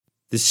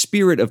The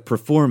spirit of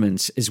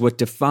performance is what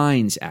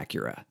defines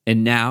Acura,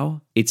 and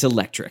now it's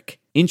electric.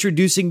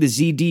 Introducing the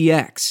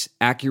ZDX,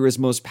 Acura's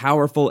most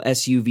powerful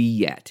SUV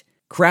yet.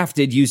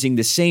 Crafted using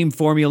the same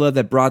formula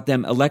that brought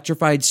them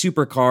electrified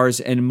supercars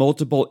and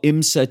multiple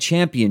IMSA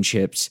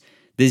championships,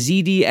 the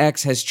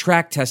ZDX has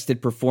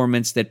track-tested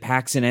performance that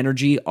packs an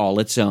energy all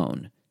its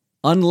own.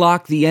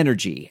 Unlock the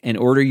energy and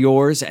order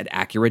yours at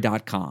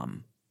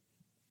Acura.com.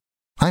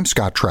 I'm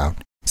Scott Trout,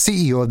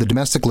 CEO of the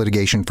domestic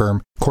litigation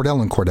firm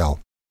Cordell & Cordell.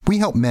 We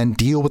help men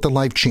deal with the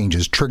life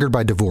changes triggered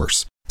by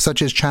divorce,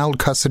 such as child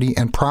custody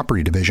and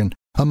property division,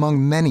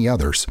 among many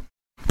others.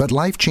 But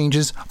life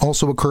changes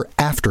also occur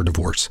after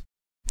divorce.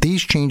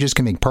 These changes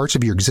can make parts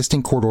of your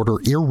existing court order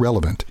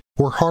irrelevant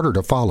or harder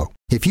to follow.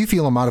 If you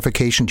feel a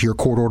modification to your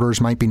court orders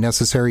might be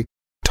necessary,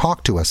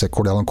 talk to us at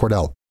Cordell &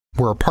 Cordell.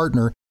 We're a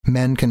partner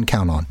men can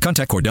count on.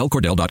 Contact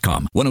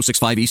CordellCordell.com,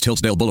 1065 East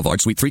Hillsdale Boulevard,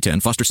 Suite 310,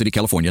 Foster City,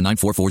 California,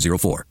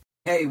 94404.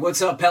 Hey,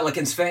 what's up,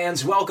 Pelicans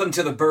fans? Welcome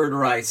to the Bird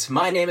Rights.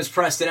 My name is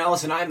Preston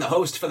Ellis, and I'm the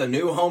host for the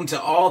new home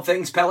to all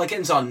things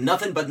Pelicans on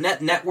Nothing But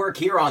Net Network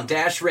here on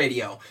Dash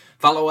Radio.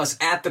 Follow us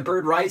at The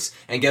Bird Rights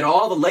and get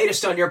all the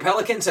latest on your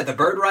Pelicans at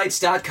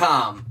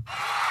thebirdrights.com.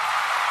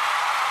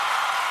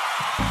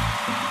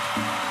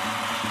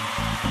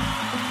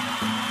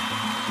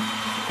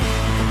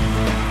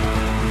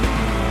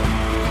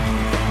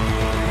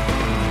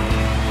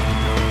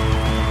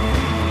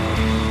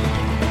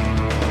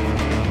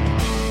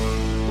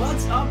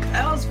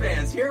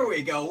 Here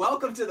we go.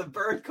 Welcome to the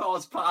Bird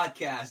Calls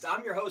podcast.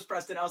 I'm your host,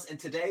 Preston Ellis, and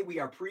today we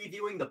are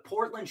previewing the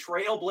Portland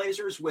Trail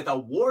Blazers with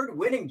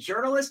award-winning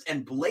journalist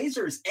and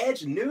Blazers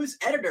Edge news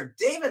editor,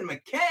 David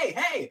Mackay.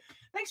 Hey,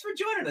 thanks for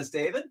joining us,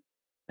 David.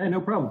 Hey,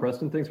 no problem,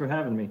 Preston. Thanks for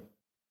having me.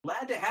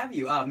 Glad to have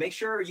you. Make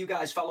sure you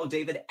guys follow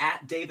David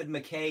at David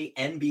Mackay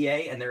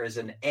NBA, and there is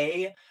an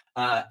Mackay.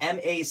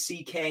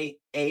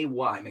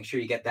 Make sure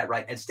you get that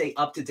right, and stay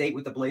up to date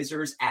with the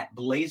Blazers at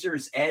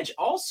Blazers Edge.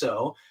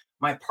 Also,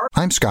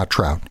 I'm Scott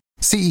Trout,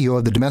 CEO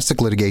of the domestic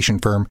litigation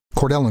firm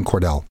Cordell &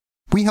 Cordell.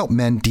 We help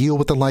men deal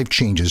with the life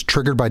changes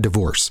triggered by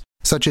divorce,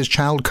 such as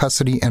child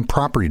custody and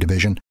property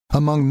division,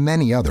 among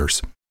many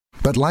others.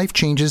 But life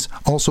changes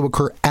also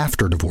occur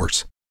after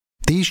divorce.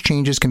 These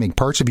changes can make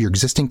parts of your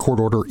existing court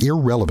order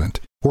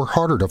irrelevant or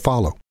harder to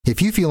follow.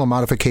 If you feel a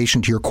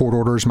modification to your court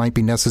orders might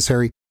be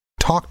necessary,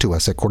 talk to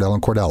us at Cordell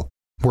 & Cordell.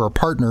 We're a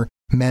partner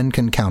men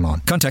can count on.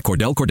 Contact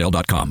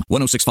CordellCordell.com,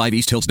 1065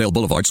 East Hillsdale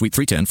Boulevard, Suite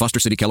 310, Foster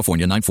City,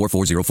 California,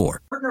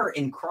 94404. Partner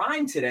in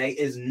crime today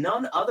is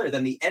none other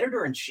than the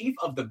editor-in-chief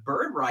of the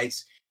Bird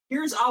Rights.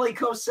 Here's Oleh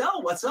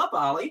Kosel. What's up,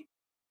 Oleh?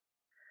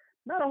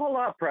 Not a whole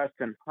lot,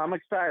 Preston. I'm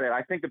excited.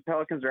 I think the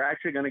Pelicans are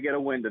actually going to get a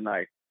win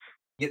tonight.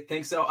 You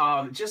think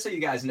so? Just so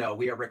you guys know,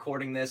 we are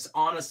recording this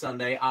on a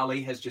Sunday.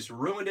 Oleh has just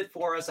ruined it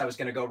for us. I was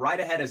going to go right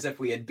ahead as if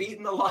we had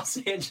beaten the Los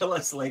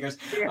Angeles Lakers.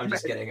 I'm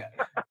just kidding.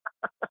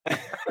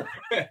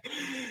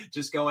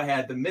 Just go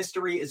ahead. The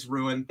mystery is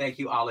ruined. Thank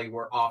you, Oleh.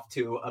 We're off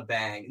to a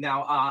bang.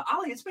 Now,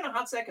 Oleh, it's been a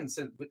hot second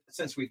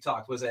since we've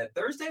talked. Was it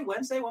Thursday,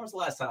 Wednesday? When was the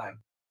last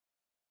time?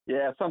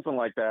 Yeah, something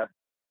like that.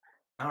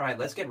 All right,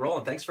 let's get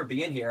rolling. Thanks for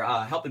being here,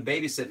 helping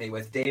babysit me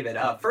with David.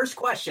 First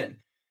question.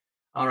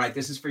 All right,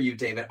 this is for you,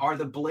 David. Are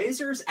the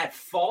Blazers at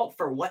fault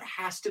for what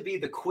has to be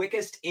the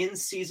quickest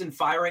in-season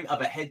firing of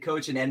a head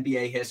coach in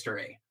NBA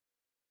history?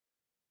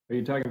 Are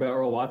you talking about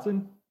Earl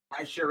Watson?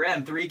 I sure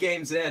am. 3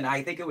 games in.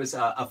 I think it was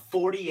a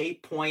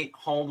 48-point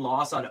home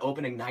loss on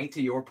opening night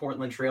to your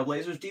Portland Trail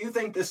Blazers. Do you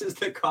think this is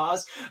the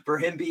cause for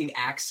him being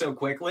axed so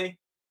quickly?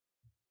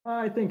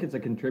 I think it's a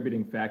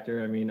contributing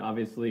factor. I mean,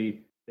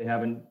 obviously, they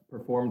haven't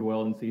performed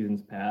well in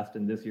seasons past,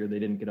 and this year they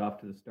didn't get off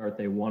to the start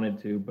they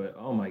wanted to, but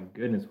oh my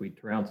goodness, we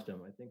trounced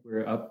them. I think we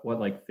were up,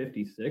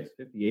 56,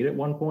 58 at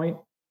one point?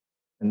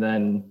 And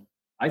then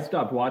I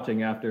stopped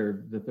watching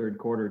after the third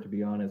quarter, to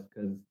be honest,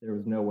 because there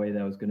was no way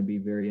that was going to be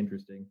very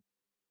interesting.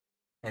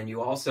 And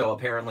you also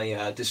apparently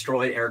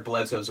destroyed Eric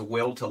Bledsoe's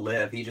will to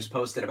live. He just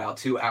posted about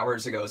 2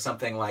 hours ago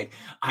something like,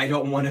 I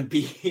don't want to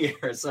be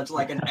here. Such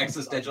like an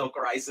existential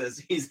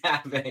crisis he's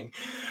having.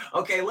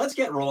 Okay, let's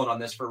get rolling on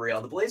this for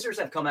real. The Blazers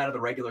have come out of the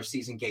regular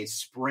season gate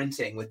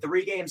sprinting with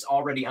 3 games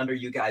already under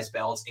you guys'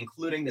 belts,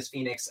 including this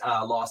Phoenix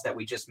loss that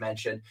we just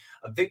mentioned.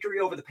 A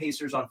victory over the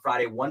Pacers on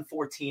Friday,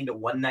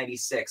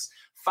 114-196,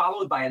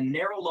 followed by a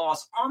narrow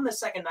loss on the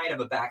second night of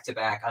a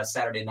back-to-back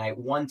Saturday night,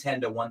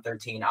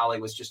 110-113.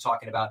 Oleh was just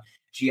talking about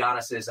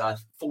Giannis's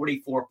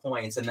 44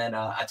 points, and then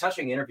a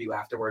touching interview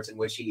afterwards in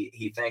which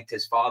he thanked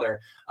his father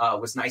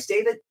was nice.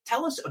 David,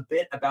 tell us a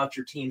bit about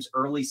your team's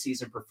early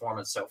season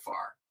performance so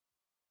far.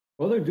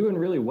 Well, they're doing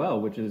really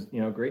well, which is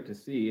great to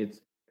see.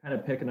 It's kind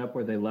of picking up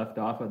where they left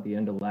off at the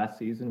end of last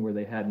season, where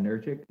they had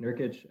Nurkic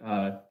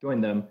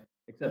join them,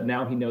 except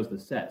now he knows the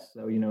sets,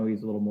 so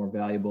he's a little more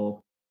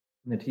valuable,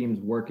 and the team's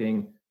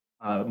working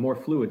more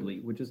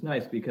fluidly, which is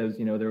nice because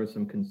there was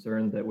some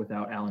concern that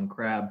without Alan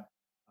Crabb,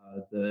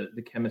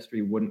 the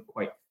chemistry wouldn't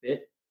quite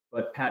fit,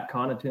 but Pat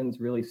Connaughton's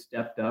really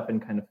stepped up and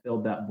kind of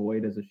filled that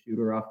void as a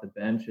shooter off the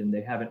bench, and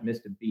they haven't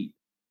missed a beat.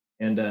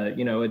 And,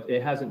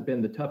 it hasn't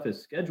been the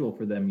toughest schedule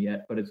for them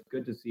yet, but it's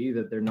good to see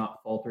that they're not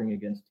faltering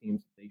against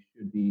teams that they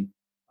should be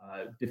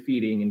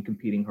defeating and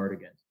competing hard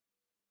against.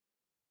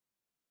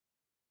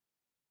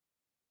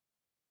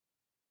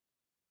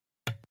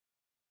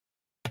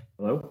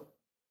 Hello?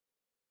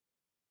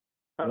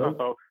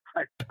 Hello?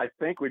 I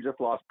think we just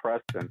lost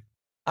Preston.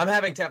 I'm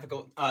having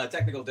technical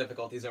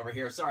difficulties over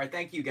here. Sorry.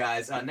 Thank you,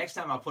 guys. Next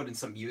time I'll put in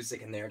some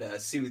music in there to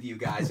soothe you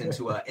guys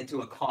into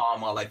a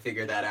calm while I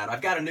figure that out.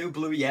 I've got a new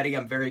Blue Yeti.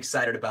 I'm very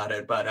excited about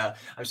it, but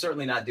I'm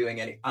certainly not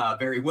doing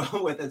very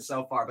well with it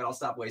so far. But I'll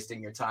stop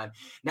wasting your time.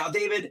 Now,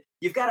 David,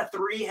 you've got a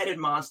three-headed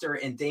monster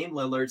in Dame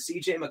Lillard,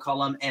 CJ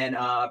McCollum, and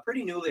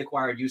pretty newly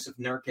acquired Yusuf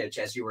Nurkic,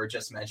 as you were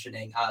just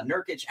mentioning.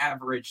 Nurkic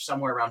averaged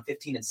somewhere around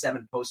 15 and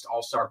 7 post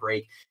All-Star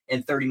break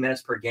in 30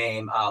 minutes per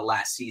game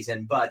last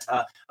season. But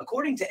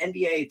according to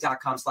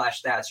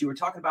NBA.com/stats, you were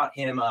talking about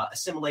him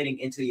assimilating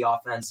into the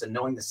offense and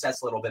knowing the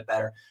sets a little bit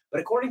better.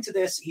 But according to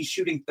this, he's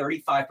shooting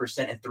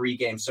 35% in 3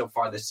 games so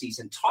far this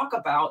season. Talk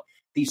about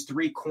these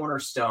 3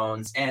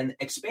 cornerstones and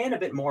expand a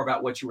bit more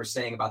about what you were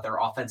saying about their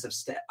offensive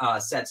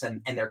sets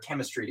and their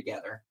chemistry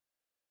together.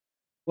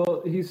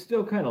 Well, he's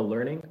still kind of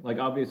learning. Like,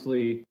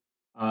 obviously,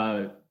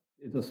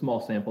 it's a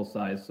small sample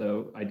size,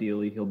 so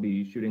ideally he'll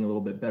be shooting a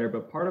little bit better.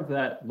 But part of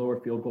that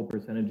lower field goal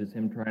percentage is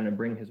him trying to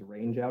bring his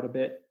range out a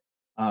bit.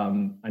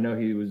 I know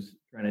he was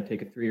trying to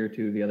take a 3 or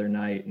 2 the other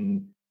night,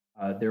 and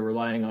they're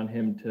relying on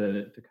him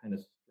to kind of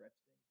stretch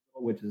things,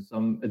 which is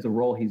it's a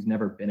role he's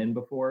never been in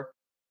before.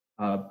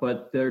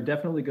 But they're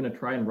definitely going to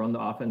try and run the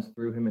offense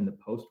through him in the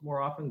post more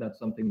often. That's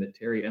something that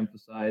Terry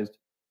emphasized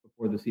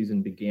before the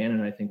season began,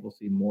 and I think we'll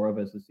see more of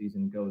as the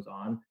season goes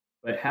on.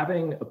 But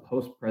having a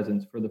post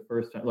presence for the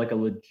first time, like a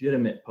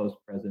legitimate post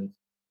presence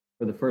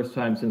for the first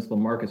time since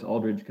LaMarcus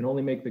Aldridge, can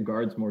only make the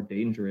guards more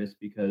dangerous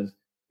because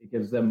it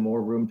gives them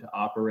more room to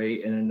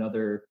operate and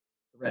another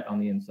threat on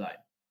the inside.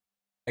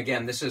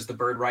 Again, this is the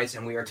Bird Rights,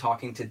 and we are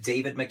talking to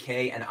David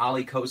Mackay and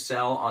Oleh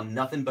Kosel on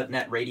Nothing But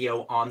Net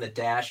Radio on the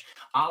Dash.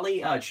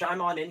 Oleh, chime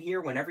on in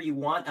here whenever you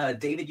want.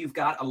 David, you've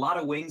got a lot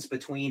of wings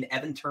between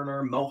Evan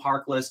Turner, Mo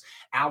Harkless,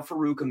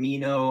 Al-Farouq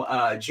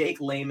Amino,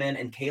 Jake Layman,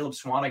 and Caleb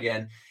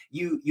Swanigan.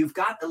 You've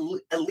got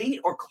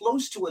elite or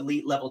close to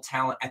elite level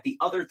talent at the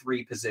other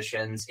 3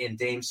 positions in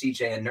Dame,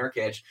 CJ, and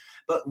Nurkic.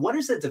 But what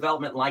is the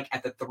development like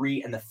at the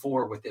 3 and the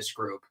 4 with this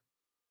group?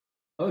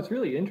 Oh, it's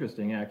really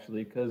interesting,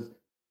 actually, because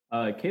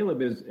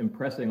Caleb is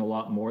impressing a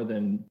lot more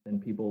than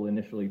people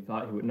initially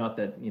thought he would. Not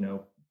that,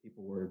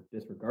 people were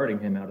disregarding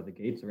him out of the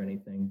gates or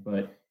anything,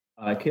 but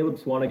Caleb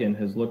Swanigan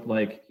has looked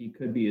like he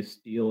could be a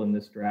steal in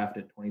this draft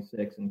at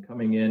 26, and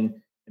coming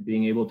in and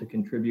being able to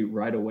contribute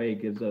right away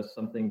gives us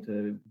something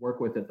to work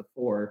with at the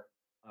 4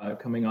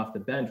 coming off the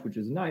bench, which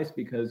is nice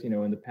because,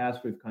 in the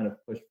past we've kind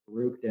of pushed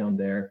Farouq down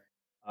there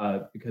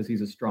because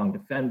he's a strong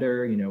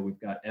defender.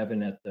 We've got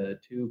Evan at the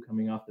 2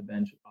 coming off the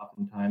bench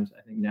oftentimes.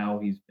 I think now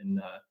he's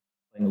been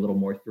playing a little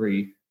more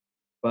 3,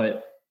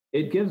 but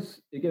it gives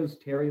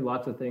Terry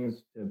lots of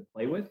things to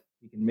play with.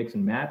 He can mix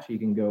and match. He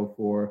can go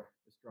for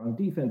a strong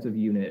defensive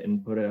unit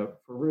and put a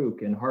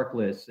Farouq and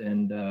Harkless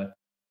and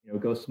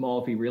go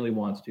small if he really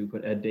wants to,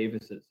 put Ed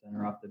Davis at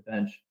center off the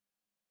bench.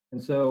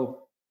 And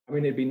so,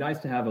 it'd be nice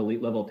to have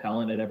elite level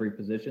talent at every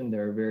position.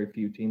 There are very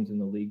few teams in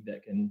the league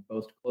that can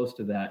boast close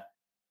to that.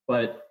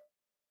 But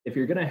if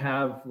you're going to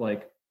have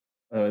like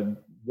a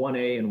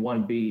 1A and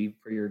 1B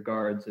for your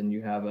guards and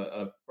you have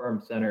a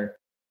firm center,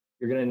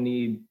 you're going to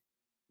need,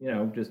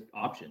 just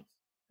options.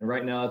 And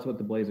right now, that's what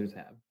the Blazers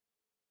have.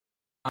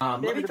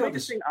 The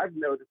biggest thing I've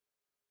noticed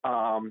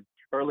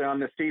early on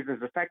this season is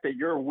the fact that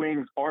your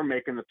wings are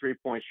making the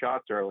 3-point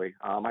shots early.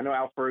 I know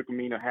Al-Farouq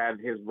Amino had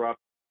his rough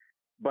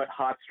but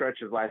hot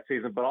stretches last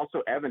season, but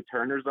also Evan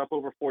Turner's up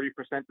over 40%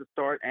 to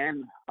start,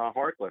 and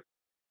Harkless.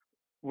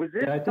 Was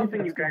this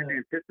something you guys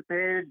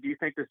anticipated? Do you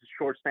think this is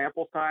short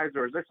sample size,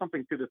 or is there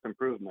something to this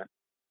improvement?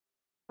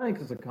 I think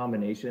it's a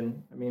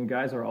combination.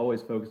 Guys are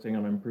always focusing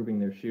on improving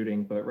their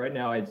shooting, but right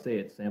now I'd say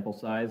it's sample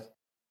size,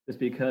 just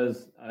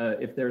because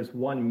if there's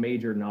one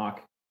major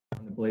knock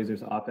on the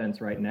Blazers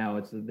offense right now,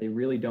 it's that they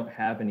really don't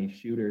have any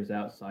shooters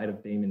outside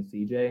of Dame and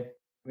CJ.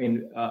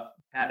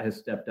 Pat has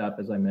stepped up,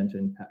 as I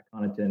mentioned. Pat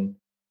Connaughton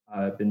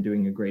been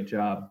doing a great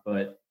job,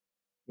 but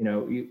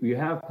you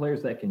have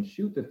players that can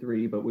shoot the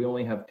 3, but we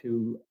only have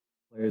 2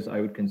 players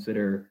I would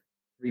consider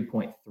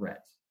 3-point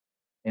threats.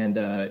 And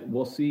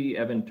we'll see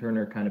Evan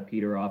Turner kind of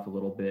peter off a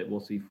little bit. We'll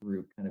see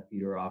Farouq kind of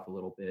peter off a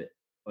little bit.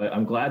 But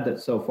I'm glad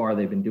that so far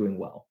they've been doing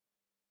well.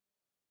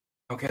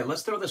 Okay,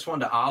 let's throw this one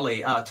to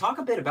Oleh. Talk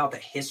a bit about the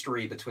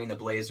history between the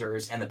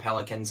Blazers and the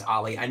Pelicans,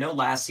 Oleh. I know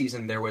last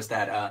season there was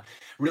that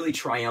really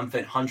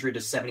triumphant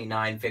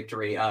 100-79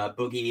 victory.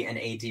 Boogie and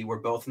AD were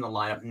both in the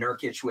lineup.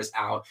 Nurkic was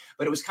out,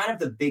 but it was kind of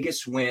the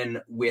biggest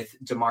win with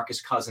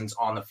DeMarcus Cousins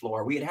on the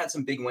floor. We had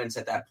some big wins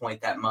at that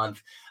point that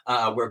month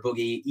where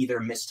Boogie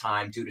either missed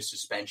time due to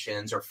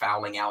suspensions or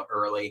fouling out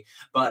early.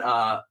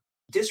 But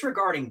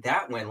disregarding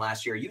that win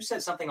last year, you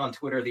said something on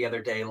Twitter the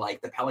other day, like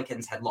the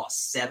Pelicans had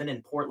lost 7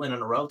 in Portland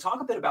in a row.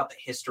 Talk a bit about the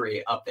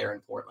history up there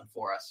in Portland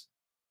for us.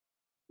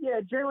 Yeah,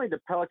 generally the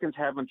Pelicans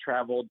haven't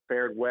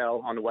fared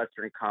well on the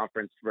Western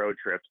Conference road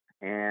trips,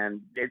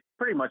 and it's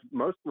pretty much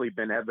mostly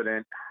been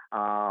evident.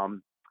 Let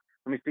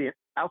me see,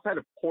 outside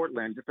of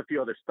Portland, just a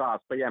few other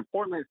stops. But yeah, in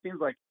Portland, it seems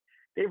like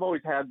they've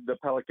always had the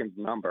Pelicans'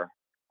 number,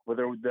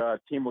 whether the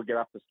team would get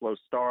off to slow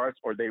starts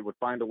or they would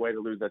find a way to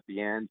lose at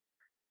the end.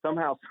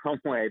 Somehow, some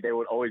way, they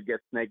would always get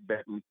snake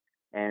bitten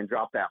and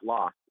drop that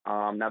loss.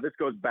 Now, this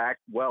goes back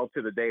well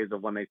to the days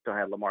of when they still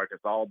had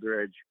LaMarcus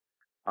Aldridge.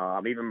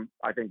 Even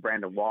I think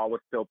Brandon Wall was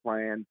still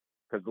playing.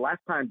 Because the last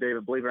time,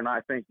 David, believe it or not,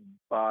 I think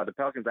the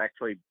Pelicans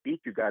actually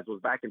beat you guys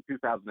was back in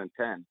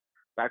 2010,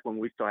 back when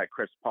we still had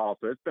Chris Paul.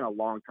 So it's been a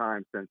long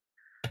time since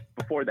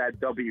before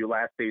that W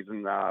last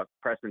season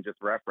Preston just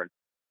referenced.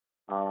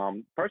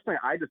 Personally,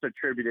 I just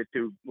attribute it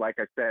to, like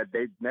I said,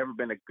 they've never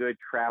been a good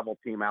travel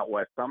team out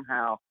west.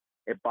 Somehow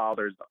it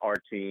bothers our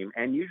team.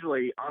 And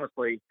usually,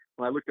 honestly,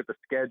 when I looked at the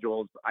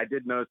schedules, I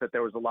did notice that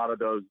there was a lot of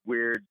those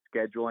weird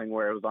scheduling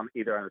where it was on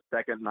either on the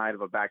second night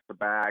of a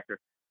back-to-back or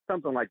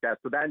something like that.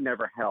 So that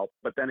never helped.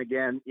 But then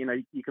again,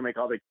 you can make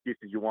all the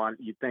excuses you want.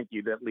 You'd think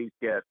you'd at least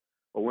get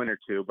a win or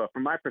two. But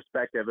from my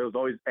perspective, it was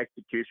always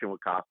execution with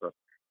Casa.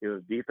 It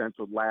was defense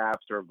with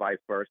lapse or vice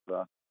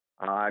versa.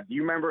 Do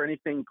you remember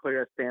anything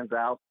clear that stands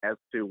out as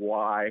to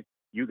why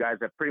you guys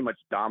have pretty much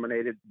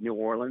dominated New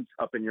Orleans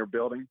up in your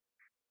building?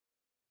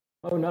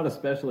 Oh, not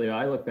especially.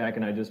 I look back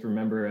and I just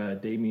remember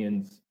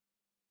Damien's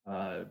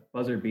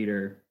buzzer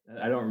beater.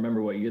 I don't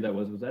remember what year that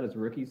was. Was that his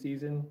rookie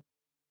season?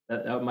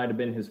 That might have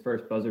been his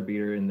first buzzer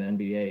beater in the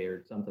NBA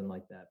or something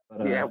like that.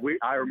 But yeah,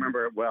 I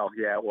remember it well.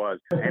 Yeah, it was.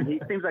 And he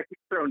seems like he's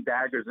thrown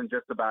daggers in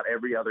just about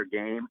every other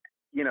game,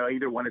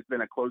 either when it's been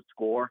a close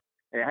score.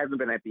 And it hasn't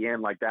been at the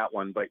end like that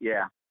one. But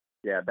yeah,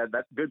 that's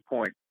a good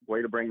point.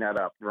 Way to bring that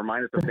up.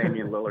 Remind us of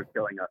Damian Lillard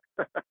killing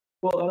us.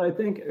 Well, and I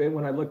think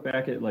when I look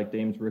back at like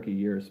Dame's rookie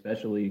year,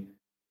 especially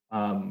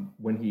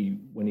when he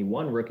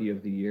won Rookie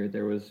of the Year,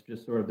 there was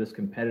just sort of this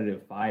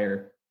competitive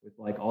fire with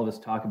like all this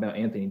talk about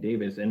Anthony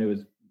Davis, and it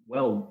was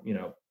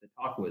the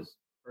talk was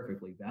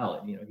perfectly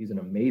valid. He's an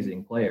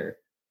amazing player,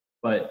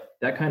 but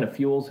that kind of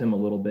fuels him a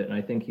little bit, and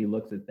I think he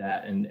looks at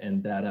that and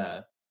that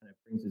kind of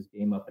brings his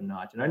game up a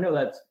notch. And I know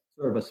that's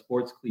sort of a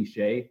sports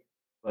cliche,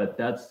 but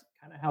that's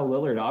kind of how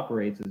Lillard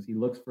operates. Is he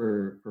looks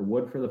for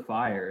wood for the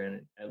fire,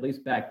 and at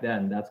least back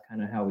then, that's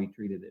kind of how he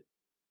treated it.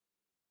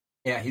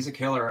 Yeah, he's a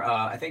killer.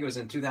 I think it was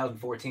in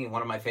 2014.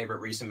 One of my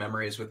favorite recent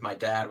memories with my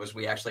dad was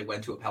we actually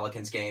went to a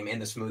Pelicans game in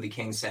the Smoothie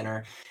King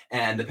Center,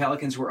 and the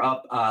Pelicans were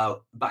up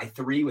by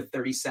 3 with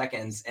 30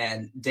 seconds,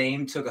 and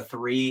Dame took a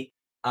three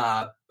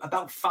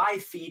about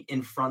 5 feet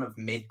in front of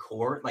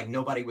midcourt. Like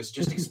nobody was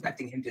just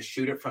expecting him to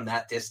shoot it from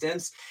that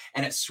distance,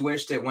 and it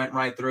swished. It went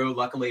right through.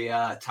 Luckily,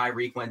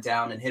 Tyreek went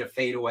down and hit a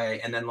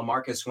fadeaway, and then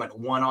LaMarcus went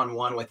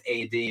one-on-one with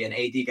AD, and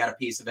AD got a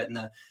piece of it, and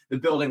the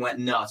building went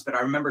nuts. But I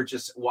remember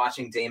just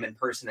watching Dame in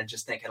person and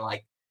just thinking,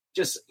 like,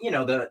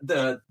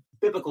 the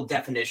biblical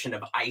definition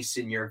of ice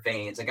in your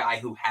veins, a guy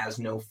who has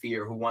no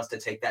fear, who wants to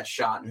take that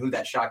shot and who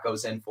that shot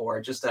goes in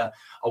for, just a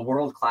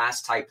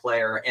world-class type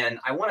player. And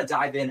I want to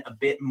dive in a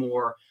bit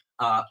more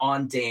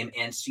on Dame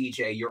and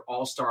CJ, your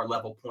all-star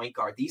level point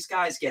guard. These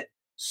guys get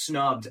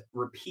snubbed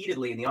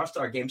repeatedly in the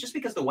all-star game just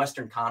because the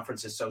Western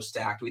Conference is so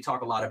stacked. We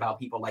talk a lot about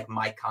people like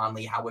Mike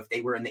Conley, how if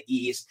they were in the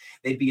East,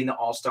 they'd be in the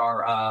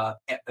all-star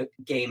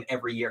game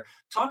every year.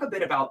 Talk a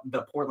bit about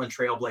the Portland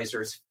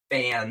Trailblazers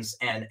fans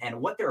and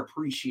what their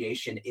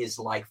appreciation is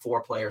like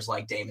for players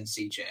like Dame and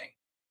CJ.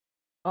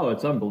 Oh,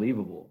 it's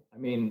unbelievable. I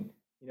mean,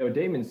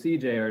 Dame and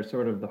CJ are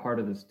sort of the heart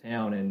of this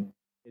town, and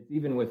it's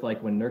even with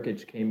like when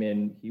Nurkic came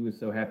in, he was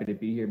so happy to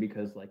be here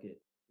because like it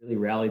really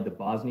rallied the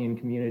Bosnian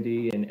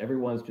community, and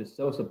everyone's just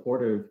so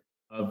supportive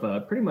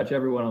of pretty much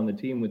everyone on the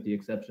team, with the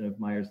exception of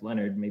Myers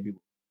Leonard. Maybe we'll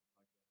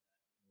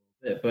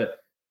talk about that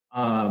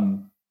a little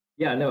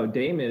bit, but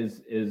Dame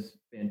is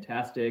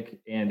fantastic,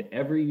 and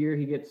every year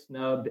he gets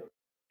snubbed.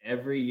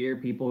 Every year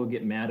people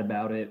get mad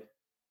about it.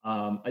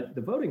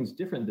 The voting's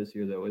different this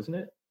year, though, isn't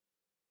it?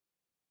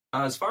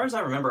 As far as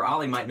I remember,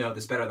 Ollie might know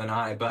this better than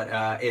I,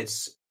 but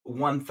it's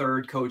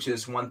 1/3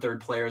 coaches,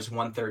 1/3 players,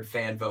 1/3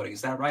 fan voting.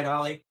 Is that right,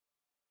 Ollie?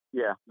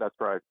 Yeah, that's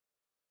right.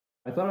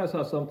 I thought I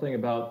saw something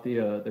about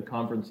the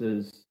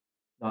conferences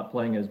not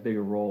playing as big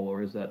a role,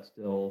 or is that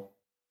still?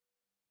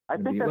 I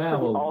think that's the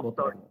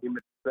All-Star team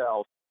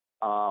itself,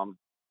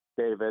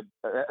 David.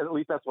 At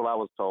least that's what I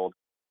was told.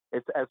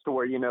 It's as to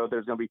where,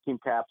 there's going to be team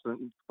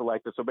captains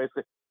selected. So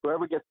basically,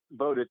 whoever gets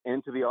voted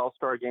into the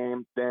All-Star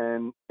game,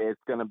 then it's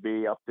going to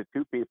be up to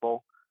 2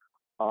 people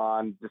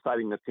on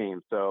deciding the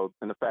team. So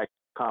in effect,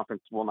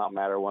 conference will not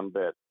matter one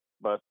bit.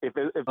 But if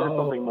there's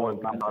something more,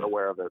 then I'm not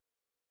aware of it.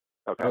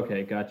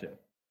 Okay, gotcha.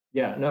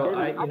 Yeah,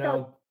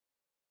 no,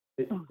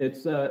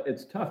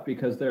 it's tough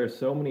because there are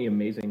so many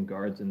amazing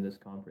guards in this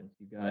conference.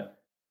 You got,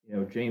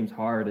 James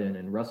Harden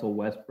and Russell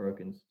Westbrook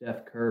and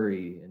Steph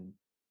Curry, and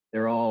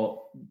they're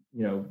all,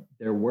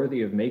 they're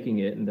worthy of making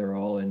it, and they're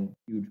all in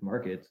huge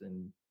markets.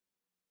 And,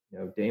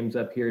 Dame's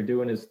up here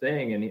doing his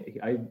thing, and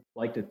I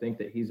like to think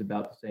that he's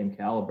about the same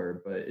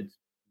caliber, but it's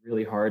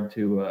really hard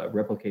to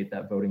replicate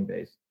that voting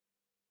base.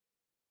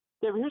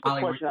 David, here's the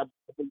question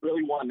I've been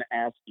really wanting to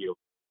ask you.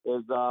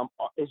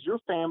 Is your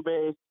fan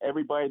base,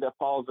 everybody that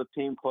follows the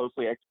team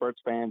closely, experts,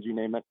 fans, you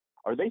name it,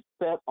 are they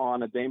set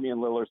on a Damian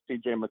Lillard,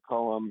 CJ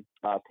McCollum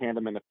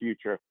tandem in the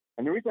future?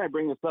 And the reason I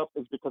bring this up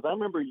is because I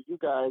remember you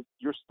guys,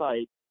 your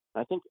site,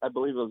 I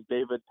believe it was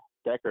David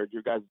Deckard,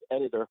 your guys'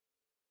 editor,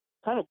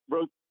 kind of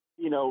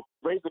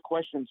raised the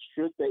question,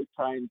 should they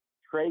try and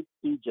trade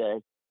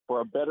CJ for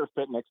a better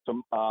fit next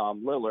to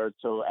Lillard,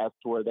 so as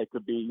to where they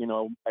could be,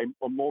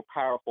 a more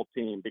powerful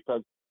team?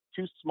 Because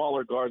two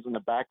smaller guards in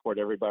the backcourt,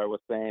 everybody was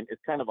saying,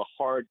 it's kind of a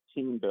hard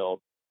team build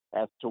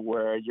as to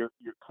where you're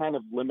kind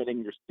of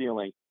limiting your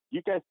ceiling.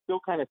 You guys still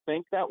kind of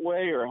think that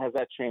way, or has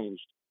that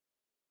changed?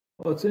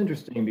 Well, it's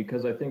interesting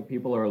because I think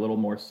people are a little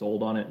more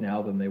sold on it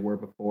now than they were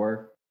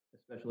before,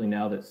 especially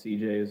now that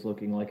CJ is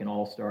looking like an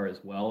all-star as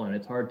well. And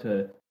it's hard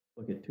to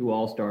look at two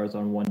all-stars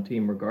on one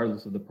team,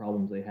 regardless of the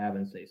problems they have,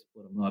 and say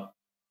split them up.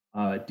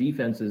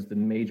 Defense is the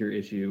major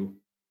issue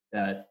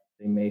that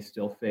they may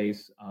still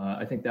face.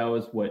 I think that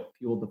was what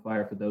fueled the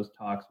fire for those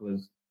talks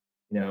was,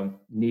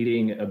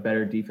 needing a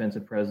better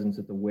defensive presence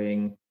at the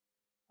wing,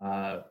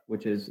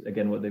 which is,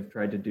 again, what they've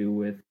tried to do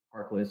with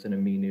Harkless and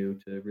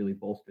Aminu to really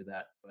bolster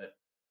that. But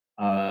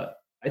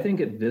I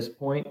think at this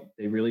point,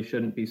 they really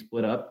shouldn't be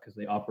split up because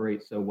they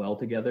operate so well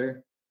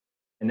together.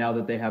 And now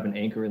that they have an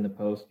anchor in the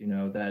post,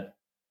 that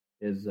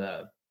is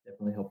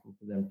definitely helpful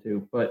for them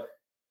too. But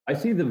I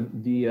see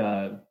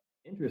the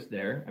interest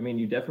there. I mean,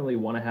 you definitely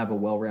want to have a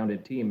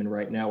well-rounded team. And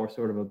right now we're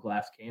sort of a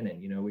glass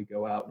cannon. We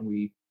go out and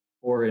we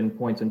pour in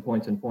points and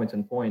points and points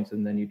and points,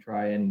 and then you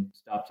try and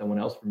stop someone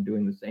else from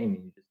doing the same,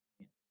 and you just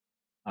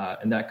can't.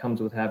 And that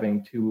comes with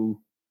having two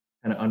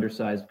kind of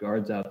undersized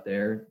guards out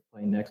there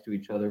playing next to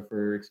each other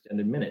for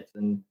extended minutes.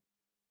 And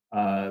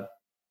I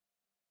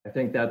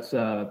think that's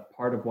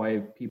part of why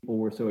people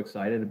were so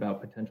excited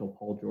about potential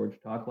Paul George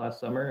talk last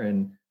summer.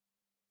 And,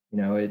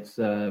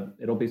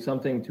 it'll be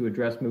something to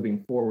address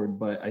moving forward,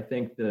 but I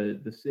think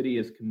the city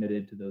is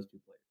committed to those two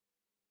players.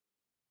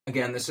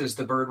 Again, this is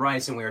the Bird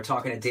Rights, and we are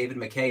talking to David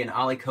Mackay and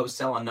Oleh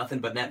Kosel on Nothing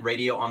But Net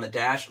Radio on the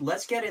Dash.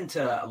 Let's get into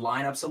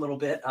lineups a little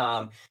bit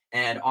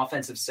and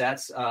offensive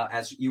sets.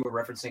 As you were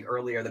referencing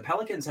earlier, the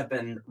Pelicans have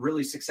been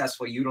really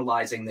successful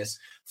utilizing this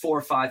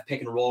 4-5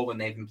 pick and roll when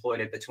they've employed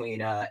it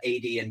between AD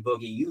and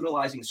Boogie,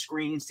 utilizing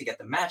screens to get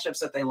the matchups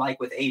that they like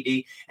with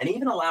AD, and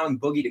even allowing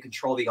Boogie to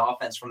control the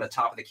offense from the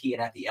top of the key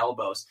and at the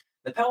elbows.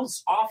 The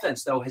Pels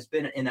offense, though, has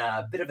been in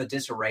a bit of a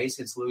disarray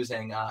since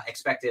losing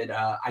expected,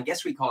 I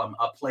guess we call him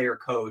a player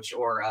coach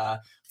or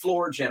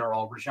floor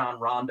general, Rajon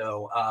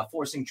Rondo,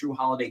 forcing Drew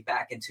Holiday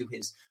back into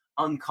his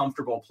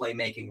uncomfortable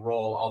playmaking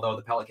role. Although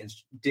the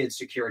Pelicans did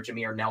secure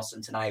Jameer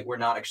Nelson tonight, we're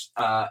not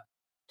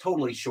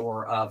totally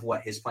sure of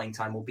what his playing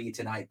time will be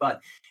tonight.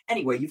 But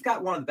anyway, you've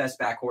got one of the best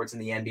backcourts in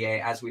the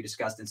NBA, as we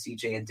discussed in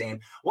CJ and Dame.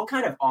 What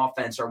kind of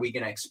offense are we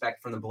going to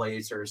expect from the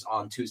Blazers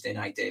on Tuesday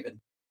night, David?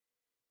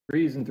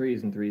 Threes and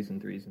threes and threes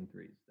and threes and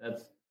threes.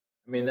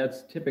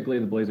 That's typically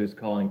the Blazers'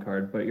 calling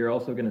card, but you're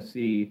also going to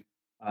see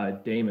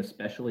Dame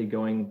especially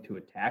going to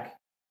attack.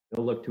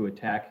 They'll look to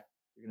attack.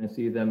 You're going to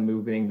see them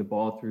moving the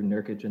ball through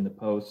Nurkic in the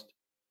post.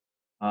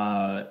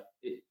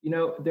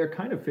 They're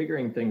kind of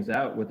figuring things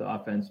out with the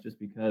offense just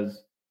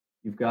because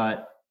you've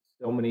got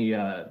so many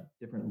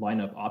different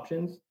lineup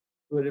options.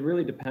 But it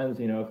really depends,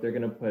 if they're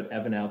going to put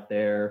Evan out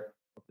there,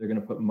 if they're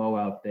going to put Mo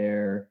out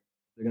there,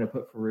 if they're going to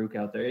put Farouk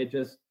out there.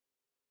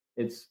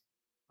 It's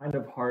kind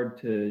of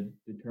hard to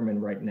determine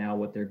right now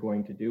what they're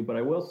going to do. But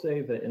I will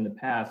say that in the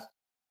past,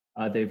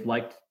 they've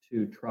liked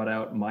to trot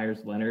out Myers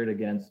Leonard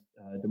against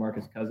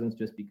DeMarcus Cousins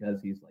just because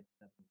he's like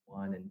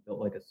 7'1" and built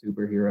like a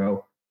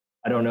superhero.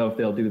 I don't know if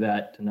they'll do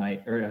that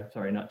tonight, or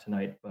sorry, not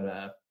tonight,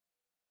 but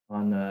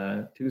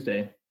on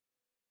Tuesday.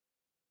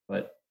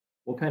 But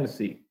we'll kind of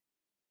see.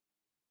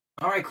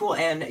 All right, cool.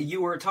 And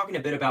you were talking a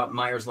bit about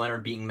Myers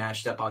Leonard being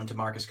matched up on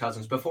DeMarcus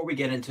Cousins. Before we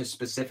get into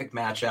specific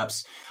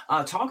matchups,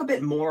 talk a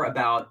bit more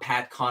about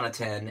Pat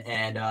Connaughton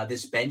and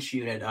this bench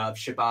unit of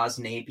Shabazz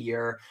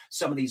Napier,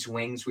 some of these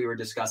wings we were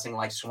discussing,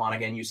 like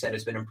Swanigan, you said,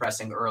 has been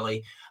impressing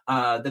early.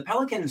 The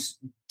Pelicans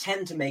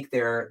tend to make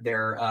their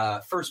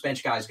first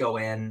bench guys go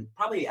in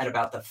probably at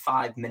about the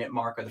 5-minute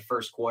mark of the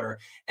first quarter.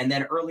 And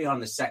then early on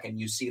the second,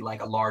 you see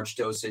like a large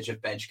dosage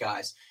of bench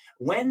guys.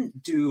 When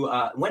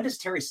does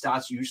Terry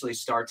Stotts usually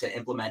start to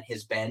implement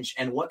his bench,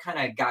 and what kind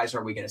of guys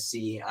are we going to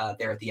see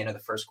there at the end of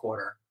the first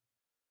quarter?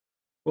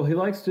 Well, he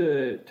likes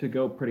to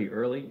go pretty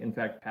early. In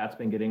fact, Pat's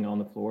been getting on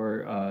the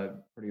floor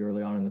pretty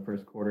early on in the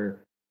first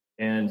quarter,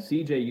 and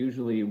CJ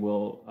usually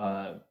will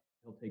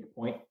he'll take a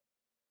point,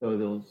 so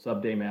they'll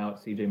sub Dame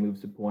out. CJ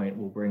moves to point.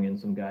 We'll bring in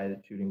some guy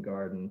that's shooting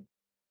guard, and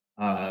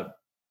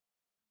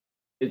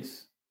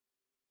it's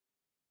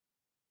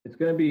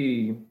going to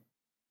be.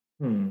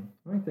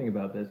 Let me think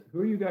about this.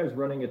 Who are you guys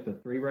running at the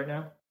 3 right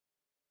now?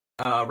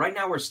 Right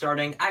now we're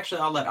starting.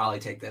 Actually, I'll let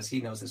Oleh take this. He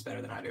knows this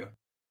better than I do.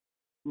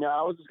 No,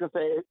 I was just going to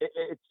say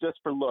it's just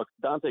for looks.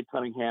 Dante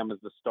Cunningham is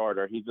the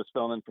starter. He's just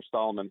filling in for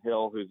Solomon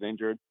Hill, who's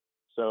injured.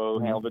 So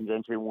Alvin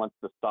Gentry wants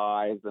the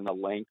size and the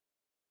length.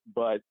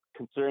 But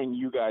considering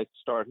you guys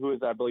start, who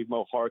is, I believe,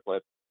 Mo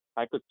Harkless,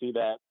 I could see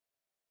that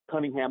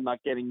Cunningham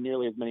not getting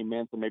nearly as many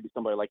minutes, and maybe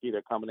somebody like either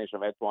a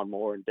combination of Etwan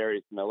Moore and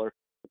Darius Miller,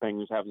 depending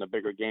who's having a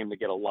bigger game, to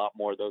get a lot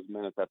more of those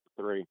minutes at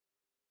the 3.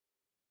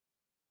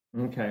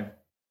 Okay.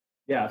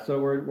 Yeah, so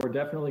we're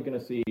definitely going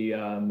to see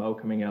Mo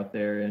coming out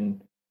there,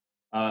 and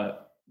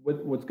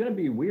what's going to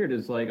be weird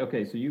is like,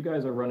 okay, so you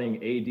guys are running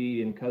AD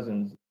and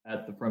Cousins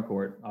at the front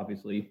court,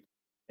 obviously,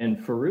 and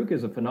Farouk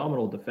is a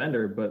phenomenal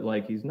defender, but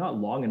like he's not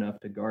long enough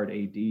to guard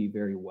AD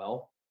very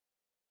well.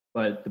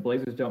 But the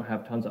Blazers don't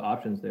have tons of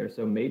options there,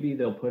 so maybe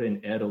they'll put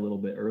in Ed a little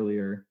bit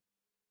earlier.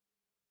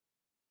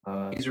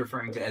 He's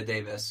referring to Ed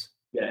Davis.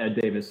 Yeah, Ed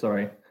Davis.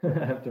 Sorry,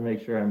 I have to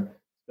make sure I'm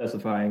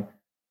specifying.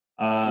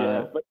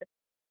 But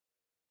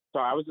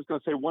sorry, I was just going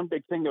to say one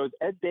big thing though is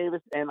Ed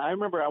Davis, and I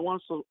remember I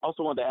also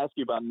wanted to ask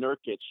you about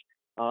Nurkic.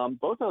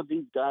 Both of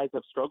these guys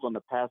have struggled in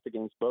the past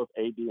against both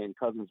AD and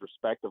Cousins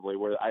respectively,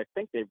 where I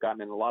think they've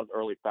gotten in a lot of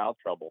early foul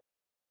trouble.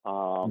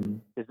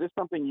 Is this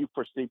something you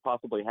foresee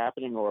possibly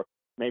happening, or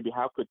maybe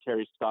how could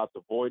Terry Stotts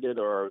avoid it,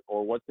 or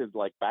what's his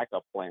like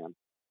backup plan,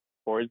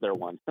 or is there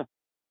one?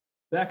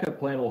 Backup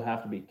plan will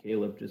have to be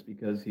Caleb, just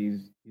because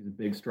he's a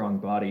big, strong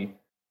body.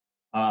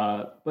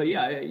 But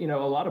yeah, a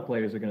lot of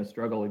players are going to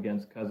struggle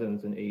against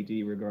Cousins and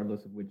AD,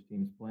 regardless of which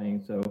team's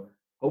playing. So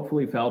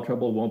hopefully foul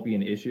trouble won't be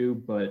an issue.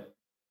 But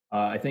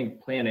I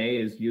think Plan A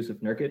is Yusuf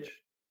Nurkic.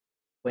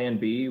 Plan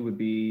B would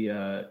be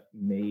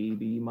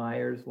maybe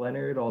Myers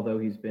Leonard, although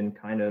he's been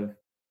kind of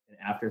an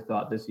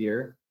afterthought this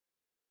year.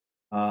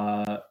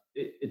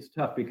 It's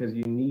tough because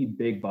you need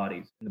big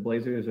bodies, and the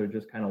Blazers are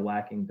just kind of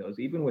lacking those.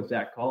 Even with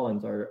Zach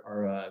Collins,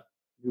 our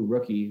new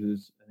rookie,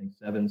 who's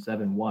I think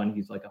 7'1",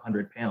 he's like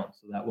 100 pounds,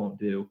 so that won't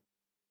do.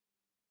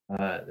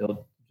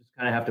 They'll just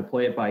kind of have to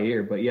play it by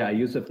ear. But yeah,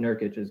 Yusuf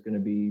Nurkic is going to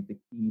be the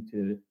key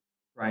to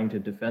trying to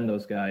defend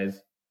those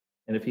guys.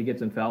 And if he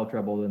gets in foul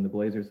trouble, then the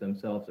Blazers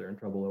themselves are in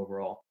trouble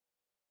overall.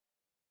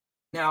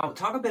 Now,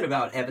 talk a bit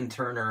about Evan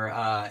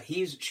Turner.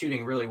 He's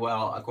shooting really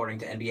well, according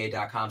to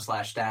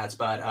NBA.com/stats,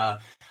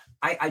 but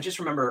I just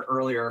remember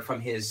earlier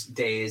from his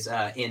days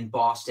in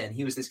Boston,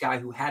 he was this guy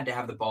who had to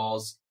have the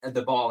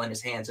ball in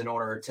his hands in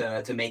order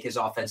to make his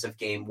offensive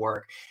game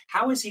work.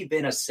 How has he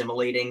been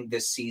assimilating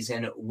this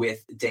season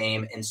with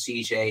Dame and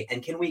CJ?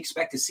 And can we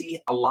expect to see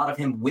a lot of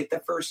him with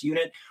the first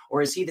unit,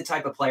 or is he the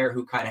type of player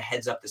who kind of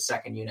heads up the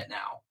second unit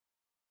now?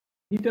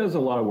 He does a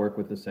lot of work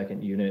with the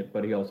second unit,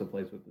 but he also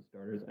plays with the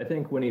starters. I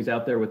think when he's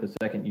out there with the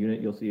second unit,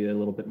 you'll see a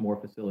little bit more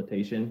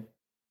facilitation.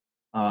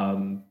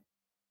 And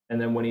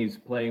then when he's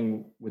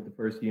playing with the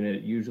first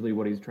unit, usually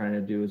what he's trying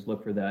to do is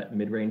look for that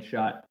mid-range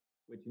shot,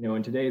 which,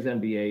 in today's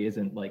NBA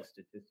isn't like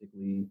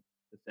statistically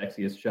the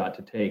sexiest shot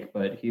to take,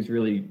 but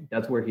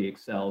that's where he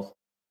excels.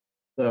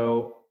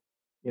 So,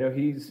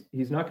 he's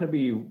not going to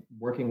be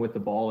working with the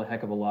ball a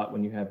heck of a lot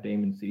when you have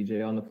Dame and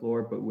CJ on the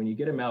floor, but when you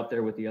get him out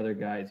there with the other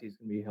guys, he's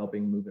going to be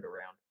helping move it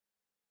around.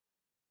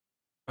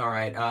 All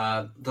right.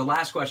 The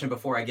last question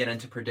before I get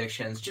into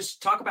predictions,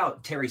 just talk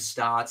about Terry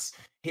Stotts,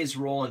 his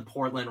role in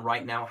Portland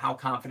right now, how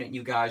confident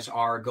you guys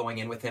are going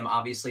in with him.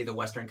 Obviously, the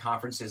Western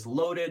Conference is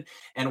loaded,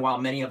 and while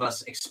many of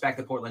us expect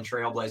the Portland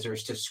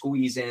Trailblazers to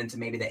squeeze into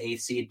maybe the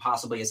 8th seed,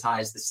 possibly as high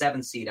as the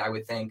 7th seed, I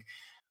would think,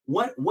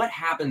 what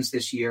happens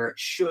this year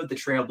should the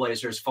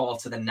Trailblazers fall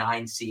to the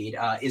 9 seed?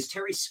 Is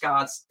Terry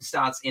Stotts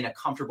in a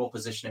comfortable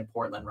position in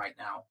Portland right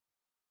now?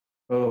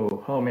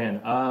 Oh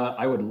man.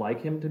 I would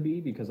like him to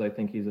be, because I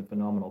think he's a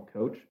phenomenal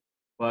coach.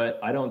 But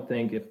I don't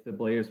think if the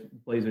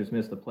Blazers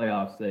miss the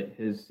playoffs that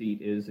his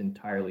seat is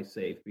entirely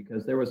safe,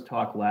 because there was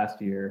talk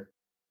last year,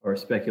 or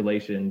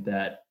speculation,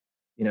 that,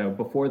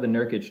 before the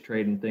Nurkic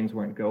trade and things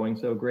weren't going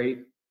so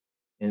great,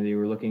 and they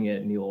were looking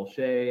at Neil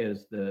Oleh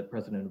as the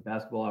president of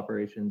basketball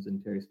operations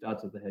and Terry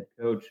Stotts as the head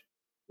coach.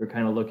 They're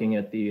kind of looking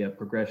at the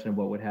progression of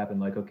what would happen.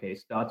 Like, okay,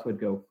 Stotts would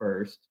go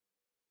first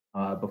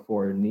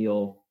before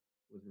Neil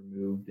was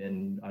removed,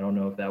 and I don't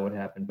know if that would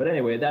happen. But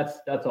anyway, that's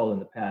all in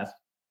the past.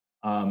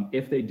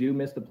 If they do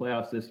miss the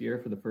playoffs this year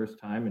for the first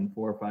time in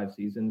 4 or 5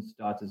 seasons,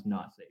 Stotts is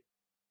not safe.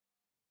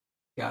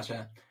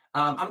 Gotcha.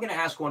 I'm going to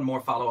ask one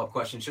more follow-up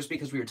question, just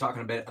because we were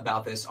talking a bit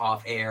about this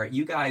off air.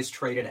 You guys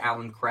traded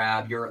Allen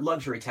Crabbe. Your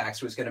luxury tax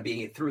was going to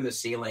be through the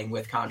ceiling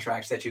with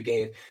contracts that you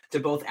gave to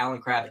both Allen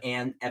Crabbe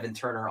and Evan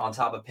Turner, on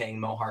top of paying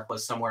Mo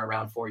Harkless somewhere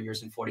around 4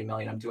 years and $40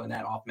 million. I'm doing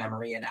that off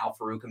memory, and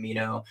Al-Farouq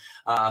Amino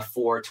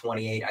for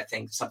 28, I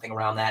think, something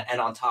around that.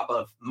 And on top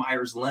of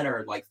Myers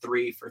Leonard, like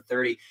 3 for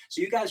 30. So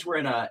you guys were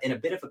in a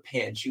bit of a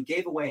pinch. You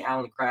gave away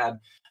Allen Crabbe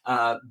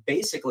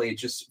basically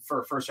just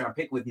for a first-round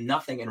pick with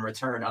nothing in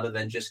return other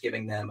than just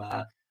giving them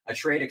a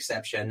trade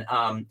exception.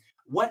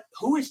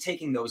 Who is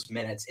taking those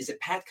minutes? Is it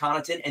Pat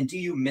Connaughton, and do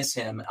you miss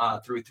him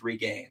through 3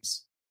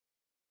 games?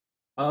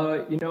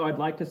 I'd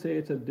like to say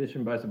it's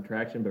addition by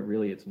subtraction, but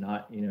really it's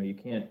not. You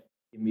can't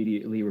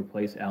immediately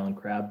replace Allen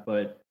Crabbe,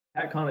 but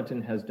Pat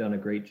Connaughton has done a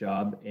great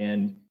job,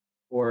 and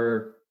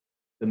for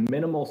the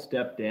minimal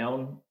step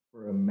down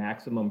for a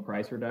maximum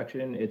price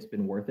reduction, it's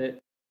been worth it.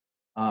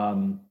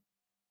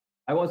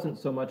 I wasn't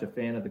so much a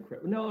fan of the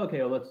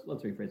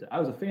let's rephrase it. I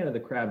was a fan of the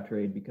Crabbe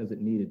trade because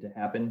it needed to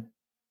happen.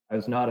 I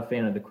was not a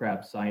fan of the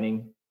Crabbe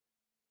signing.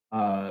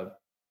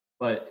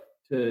 But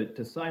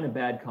to sign a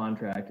bad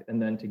contract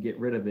and then to get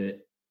rid of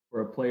it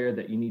for a player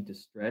that you need to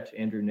stretch,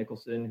 Andrew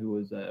Nicholson, who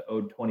was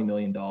owed $20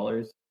 million,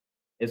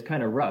 is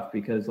kind of rough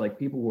because like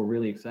people were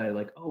really excited,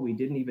 like, oh, we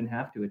didn't even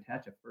have to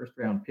attach a first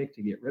round pick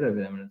to get rid of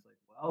him. And it's like,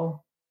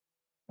 well,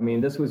 I mean,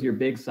 this was your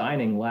big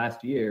signing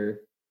last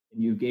year,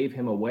 and you gave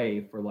him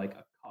away for like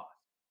a cost.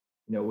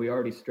 You know, we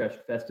already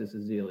stretched Festus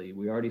Ezeli,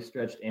 we already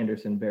stretched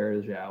Anderson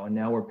Varejao, and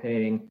now we're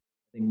paying,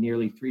 I think,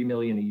 nearly $3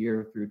 million a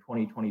year through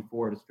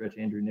 2024 to stretch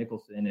Andrew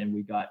Nicholson, and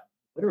we got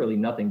literally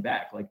nothing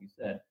back, like you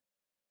said.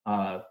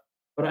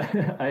 But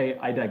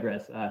I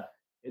digress.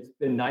 It's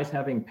been nice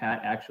having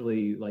Pat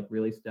actually like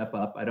really step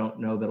up. I don't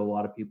know that a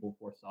lot of people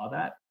foresaw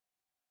that,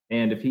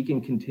 and if he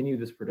can continue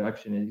this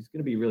production, he's going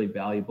to be really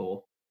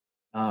valuable.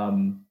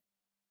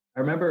 I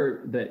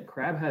remember that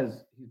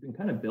he's been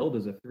kind of billed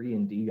as a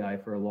 3-and-D guy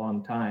for a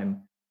long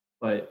time,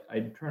 but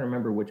I'm trying to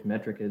remember which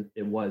metric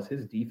it was.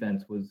 His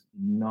defense was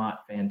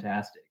not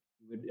fantastic.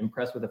 He would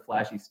impress with a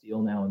flashy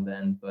steal now and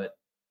then, but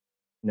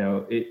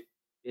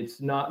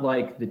it's not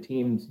like the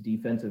team's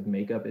defensive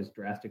makeup is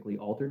drastically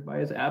altered by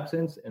his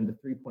absence, and the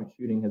three-point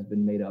shooting has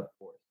been made up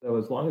for. So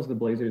as long as the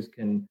Blazers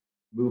can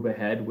move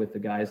ahead with the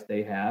guys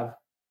they have,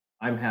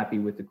 I'm happy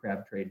with the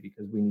Crabbe trade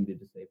because we needed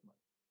to save money.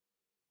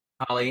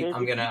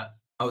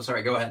 Ollie,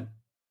 sorry, go ahead.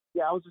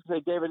 Yeah, I was just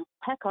saying, David,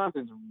 Pat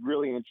Connaughton's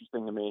really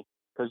interesting to me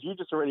because you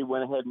just already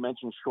went ahead and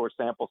mentioned short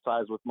sample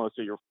size with most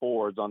of your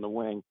forwards on the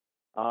wing.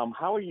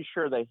 How are you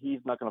sure that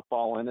he's not going to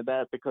fall into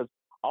that? Because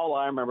all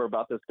I remember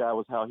about this guy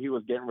was how he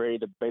was getting ready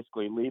to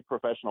basically leave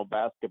professional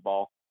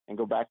basketball and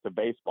go back to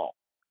baseball,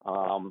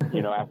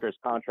 after his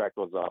contract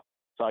was up.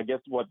 So I guess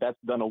that's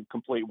done a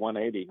complete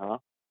 180, huh?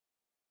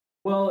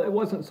 Well, it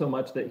wasn't so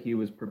much that he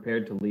was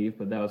prepared to leave,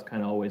 but that was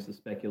kind of always the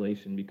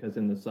speculation because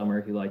in the summer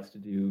he likes to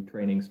do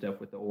training stuff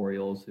with the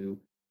Orioles who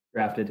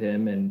drafted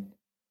him, and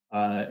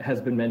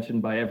has been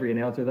mentioned by every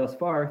announcer thus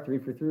far, 3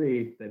 for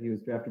 3, that he was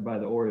drafted by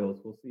the Orioles.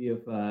 We'll see if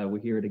we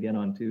hear it again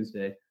on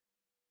Tuesday.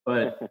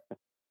 But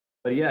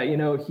yeah,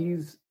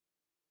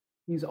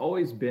 he's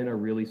always been a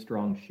really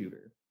strong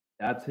shooter.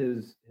 That's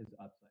his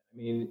upside. I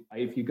mean,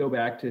 if you go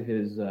back to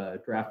his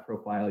draft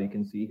profile, you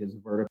can see his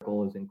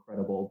vertical is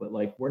incredible, but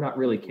like we're not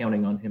really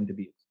counting on him to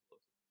be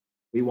explosive.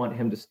 We want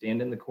him to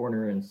stand in the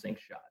corner and sink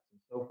shots. And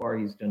so far,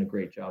 he's done a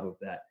great job of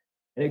that.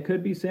 And it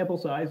could be sample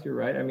size. You're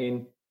right. I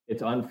mean,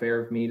 it's unfair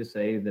of me to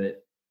say that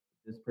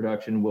this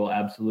production will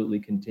absolutely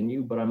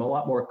continue, but I'm a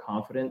lot more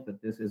confident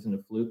that this isn't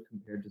a fluke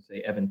compared to,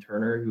 say, Evan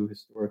Turner, who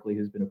historically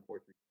has been a 4-3.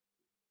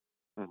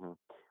 Mm-hmm.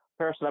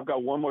 Harrison, I've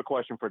got one more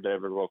question for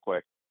David real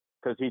quick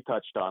because he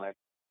touched on it.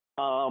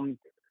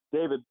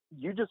 David,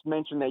 you just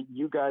mentioned that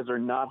you guys are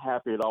not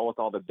happy at all with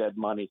all the dead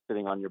money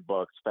sitting on your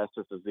books,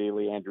 Festus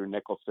Ezeli, Andrew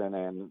Nicholson,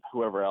 and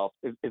whoever else.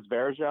 Is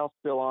Varejao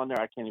still on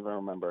there? I can't even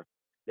remember.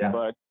 Yeah.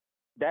 But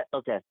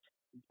okay.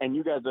 And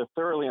you guys are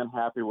thoroughly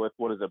unhappy with,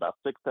 what is it, about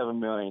 $6-7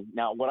 million.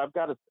 Now, what I've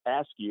got to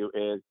ask you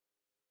is,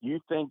 you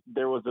think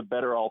there was a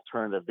better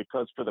alternative?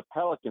 Because for the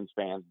Pelicans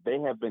fans, they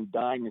have been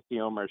dying to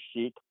see Omar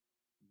Sheik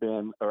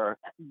to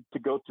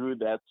go through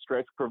that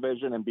stretch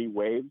provision and be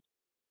waived.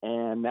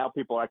 And now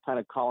people are kind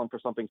of calling for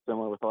something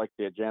similar with like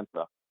the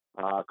Agenta,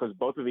 because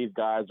both of these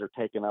guys are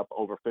taking up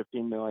over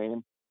 $15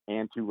 million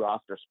and 2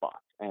 roster spots.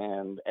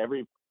 And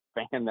every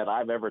fan that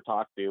I've ever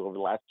talked to over the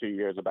last 2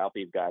 years about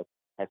these guys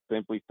has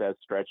simply said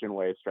stretch and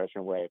wave, stretch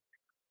and wave.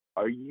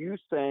 Are you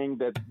saying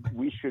that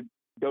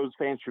those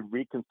fans should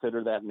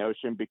reconsider that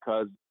notion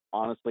because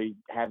honestly,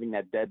 having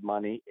that dead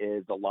money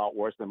is a lot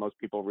worse than most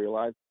people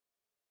realize?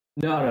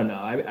 No.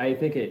 I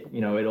think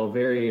it'll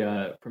vary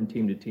from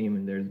team to team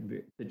and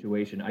their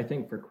situation. I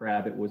think for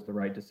Crabbe, it was the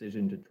right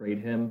decision to trade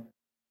him.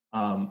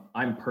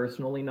 I'm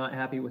personally not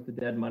happy with the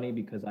dead money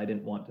because I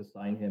didn't want to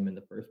sign him in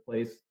the first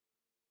place.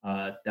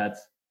 That's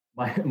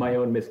my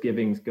own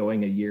misgivings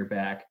going a year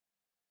back.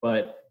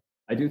 But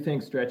I do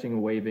think stretching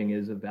and waiving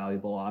is a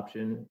valuable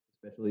option,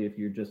 especially if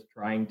you're just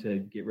trying to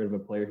get rid of a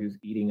player who's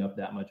eating up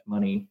that much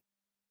money.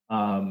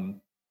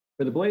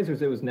 For the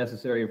Blazers, it was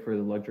necessary for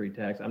the luxury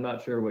tax. I'm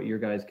not sure what your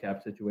guys'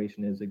 cap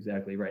situation is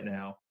exactly right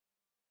now,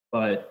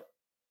 but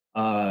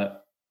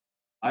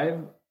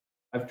I've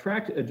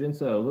tracked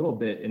Agenta a little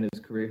bit in his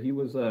career. He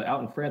was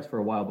out in France for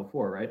a while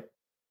before, right?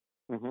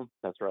 Mm-hmm,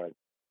 that's right.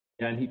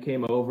 And he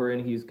came over,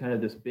 and he's kind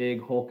of this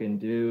big hulking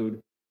dude,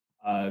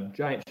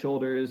 giant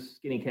shoulders,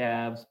 skinny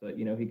calves, but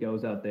he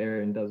goes out there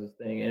and does his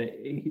thing, and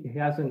he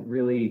hasn't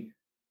really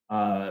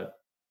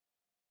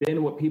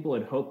been what people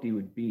had hoped he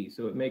would be.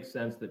 So it makes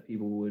sense that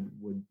people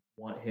would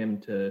want him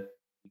to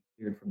be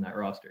cleared from that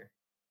roster.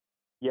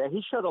 Yeah,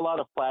 he showed a lot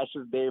of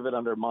flashes, David,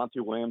 under Monty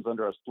Williams,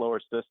 under a slower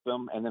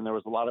system. And then there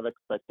was a lot of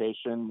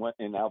expectation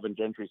in Alvin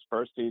Gentry's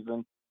first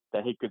season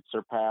that he could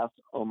surpass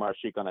Omar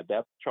Sheik on a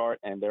depth chart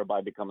and thereby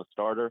become a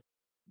starter.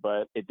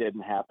 But it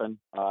didn't happen.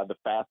 The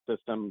fast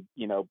system,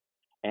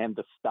 and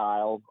the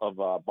style of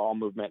ball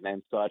movement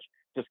and such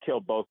just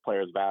killed both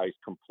players' values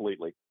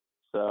completely.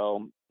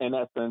 So, in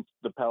essence,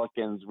 the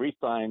Pelicans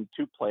re-signed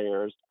 2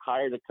 players,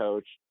 hired a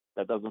coach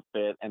that doesn't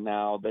fit. And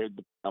now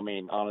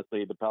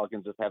honestly, the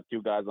Pelicans just have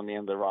two guys on the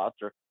end of the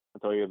roster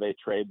until either they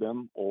trade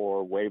them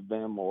or waive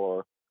them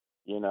or,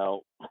 who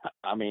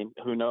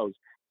knows?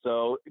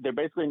 So they're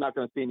basically not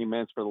going to see any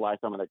minutes for the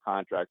lifetime of their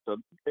contract. So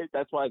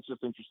that's why it's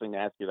just interesting to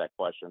ask you that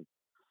question.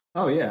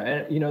 Oh, yeah.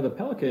 And, the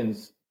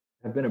Pelicans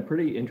have been a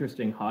pretty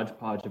interesting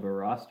hodgepodge of a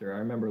roster. I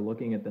remember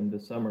looking at them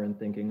this summer and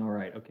thinking, all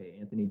right, okay,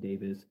 Anthony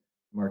Davis,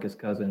 Marcus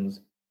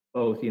Cousins,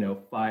 both,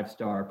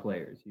 5-star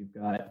players. You've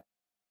got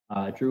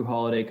Drew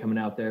Holiday coming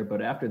out there.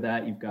 But after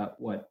that, you've got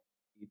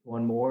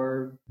one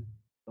more,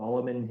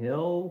 Solomon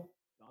Hill,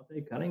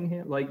 Dante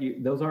Cunningham.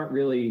 Those aren't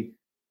really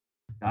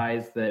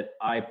guys that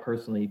I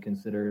personally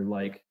consider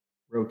like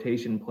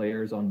rotation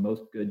players on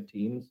most good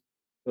teams.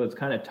 So it's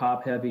kind of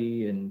top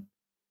heavy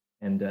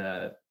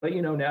but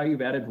now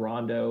you've added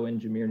Rondo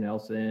and Jameer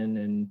Nelson,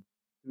 and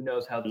who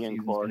knows how the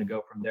season's going to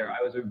go from there.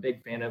 I was a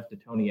big fan of the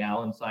Tony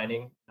Allen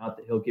signing. Not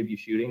that he'll give you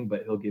shooting,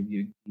 but he'll give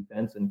you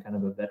defense and kind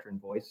of a veteran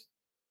voice.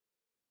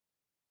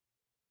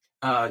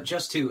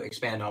 Just to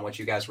expand on what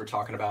you guys were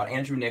talking about,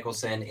 Andrew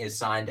Nicholson is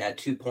signed at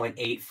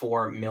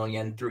 $2.84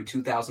 million through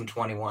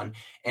 2021.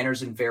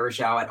 Anderson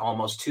Varejao at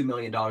almost $2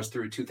 million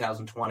through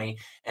 2020,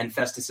 and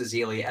Festus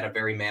Ezeli at a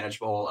very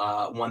manageable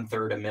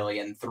 $1/3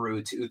 million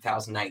through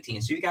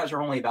 2019. So you guys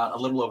are only about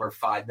a little over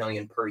 $5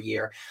 million per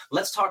year.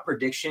 Let's talk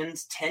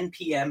predictions. 10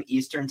 p.m.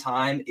 Eastern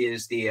time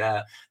is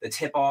the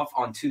tip-off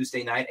on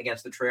Tuesday night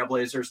against the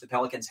Trailblazers. The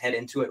Pelicans head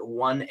into it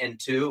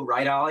 1-2,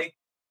 right, Ollie?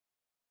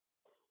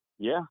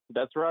 Yeah,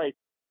 that's right.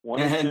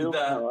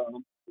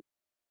 1-2.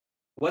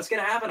 What's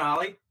going to happen,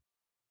 Ollie?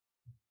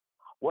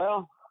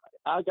 Well,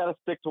 I got to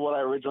stick to what I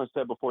originally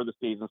said before the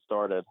season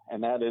started,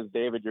 and that is,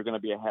 David, you're going to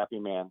be a happy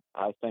man.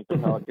 I think the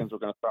Pelicans are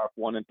going to start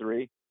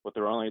 1-3 with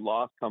their only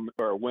win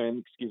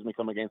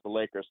coming against the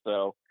Lakers.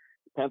 So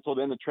penciled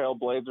in the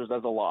Trailblazers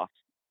as a loss.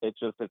 It's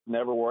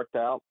never worked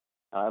out.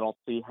 I don't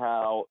see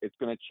how it's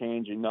going to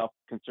change enough,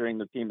 considering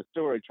the team is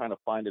still really trying to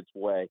find its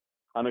way.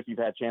 I don't know if you've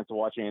had a chance to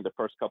watch any of the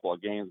first couple of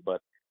games,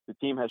 but the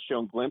team has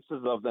shown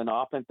glimpses of an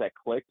offense that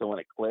clicks, and when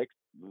it clicks,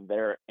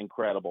 they're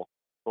incredible.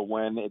 But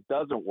when it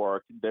doesn't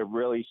work, they're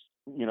really,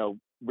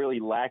 really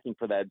lacking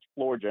for that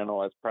floor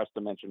general, as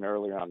Preston mentioned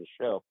earlier on the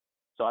show.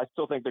 So I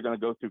still think they're going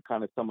to go through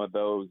kind of some of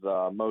those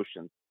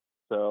motions.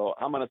 So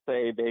I'm going to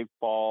say they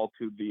fall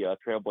to the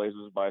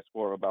Trailblazers by a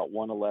score of about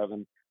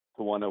 111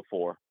 to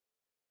 104.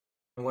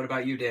 And what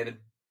about you, David?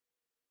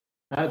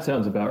 That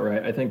sounds about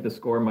right. I think the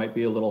score might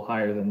be a little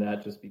higher than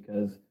that just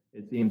because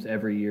it seems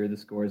every year the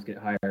scores get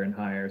higher and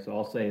higher. So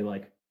I'll say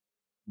like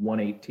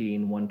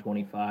 118,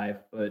 125.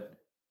 But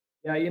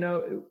yeah,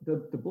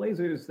 the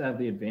Blazers have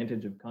the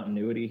advantage of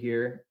continuity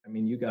here. I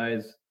mean, you've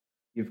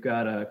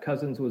got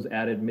Cousins was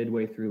added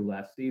midway through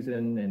last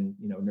season, and,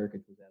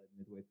 Nurkic was added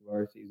midway through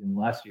our season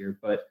last year.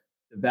 But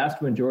the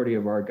vast majority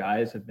of our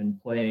guys have been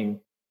playing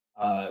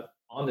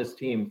on this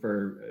team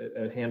for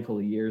a handful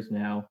of years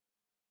now,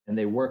 and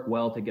they work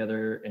well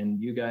together. And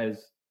you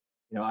guys,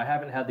 I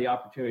haven't had the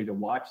opportunity to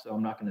watch, so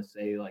I'm not going to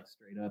say like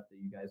straight up that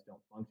you guys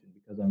don't function,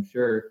 because I'm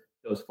sure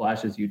those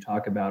flashes you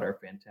talk about are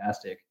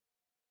fantastic.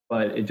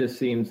 But it just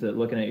seems that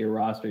looking at your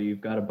roster,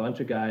 you've got a bunch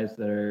of guys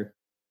that are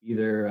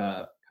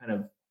either kind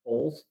of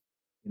holes,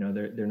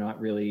 they're not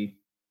really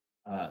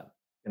going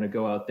to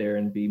go out there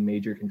and be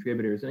major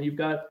contributors. And you've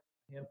got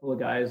a handful of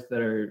guys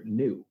that are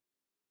new.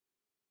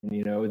 And,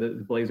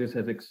 the Blazers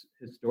have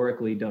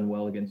historically done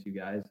well against you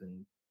guys,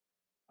 and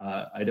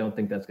I don't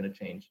think that's going to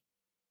change.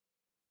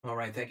 All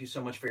right. Thank you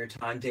so much for your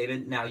time,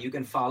 David. Now you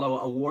can follow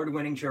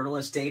award-winning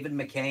journalist David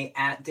Mackay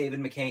at David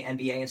Mackay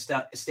NBA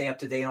and stay up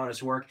to date on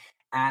his work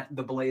at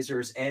the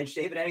Blazers Edge.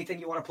 David, anything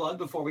you want to plug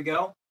before we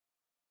go?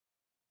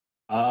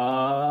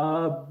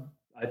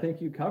 I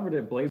think you covered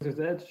it. Blazers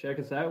Edge. Check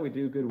us out. We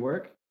do good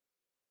work.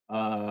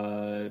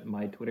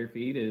 My Twitter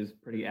feed is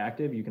pretty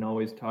active. You can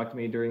always talk to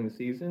me during the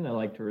season. I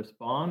like to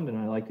respond, and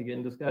I like to get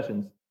in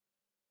discussions.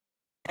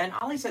 And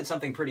Ollie said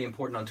something pretty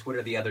important on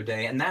Twitter the other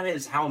day, and that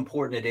is how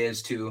important it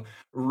is to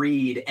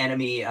read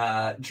enemy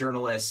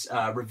journalists'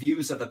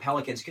 reviews of the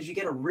Pelicans, because you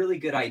get a really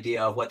good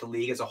idea of what the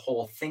league as a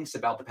whole thinks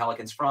about the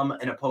Pelicans from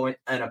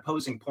an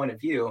opposing point of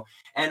view.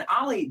 And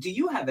Ollie, do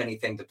you have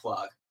anything to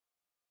plug?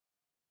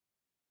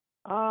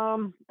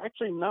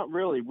 Actually, not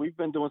really. We've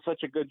been doing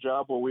such a good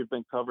job where we've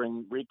been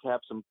covering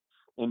recaps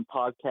in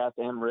podcast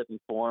and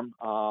written form.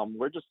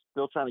 We're just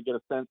still trying to get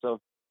a sense of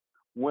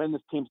when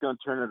this team's going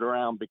to turn it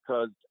around,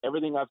 because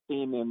everything I've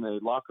seen in the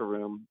locker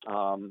room,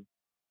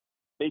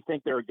 they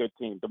think they're a good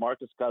team.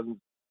 DeMarcus Cousins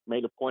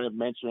made a point of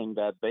mentioning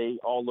that they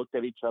all looked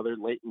at each other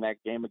late in that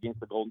game against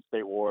the Golden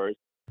State Warriors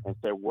and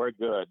said, "We're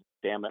good.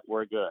 Damn it,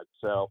 we're good."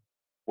 So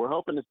we're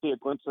hoping to see a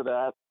glimpse of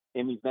that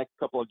in these next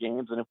couple of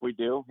games. And if we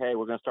do, hey,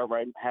 we're going to start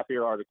writing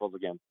happier articles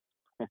again.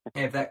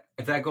 If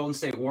that Golden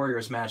State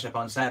Warriors matchup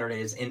on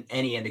Saturday is in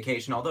any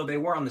indication, although they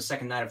were on the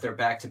second night of their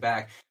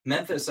back-to-back,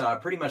 Memphis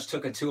pretty much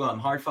took it to them.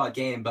 Hard-fought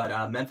game,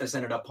 but Memphis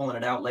ended up pulling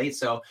it out late.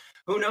 So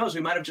who knows? We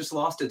might have just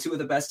lost to two of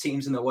the best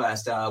teams in the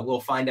West. We'll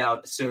find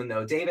out soon,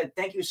 though. David,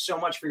 thank you so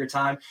much for your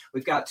time.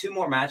 We've got two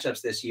more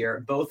matchups this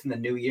year, both in the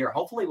new year.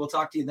 Hopefully we'll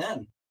talk to you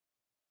then.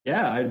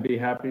 Yeah, I'd be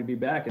happy to be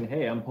back. And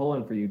hey, I'm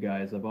pulling for you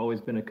guys. I've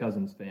always been a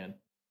Cousins fan.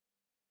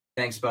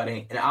 Thanks,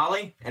 buddy. And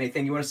Ollie,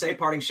 anything you want to say?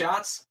 Parting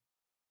shots?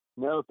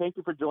 No, thank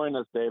you for joining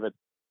us, David.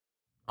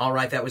 All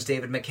right, that was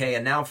David Mackay.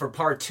 And now for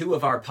part 2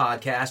 of our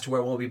podcast,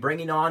 where we'll be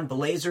bringing on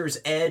Blazers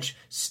Edge,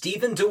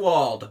 Stephen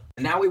Dewald.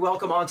 And now we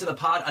welcome onto the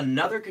pod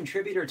another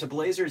contributor to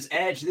Blazers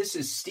Edge. This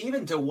is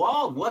Stephen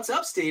Dewald. What's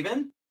up,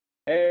 Stephen?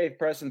 Hey,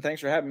 Preston.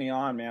 Thanks for having me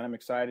on, man. I'm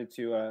excited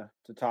to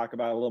talk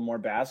about a little more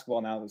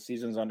basketball now that the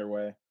season's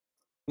underway.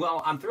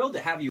 Well, I'm thrilled to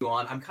have you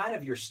on. I'm kind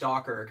of your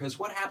stalker because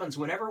what happens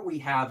whenever we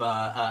have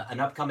an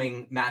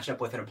upcoming matchup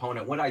with an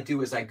opponent, what I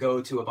do is I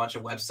go to a bunch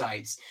of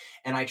websites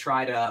and I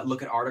try to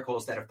look at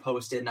articles that have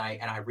posted and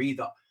I read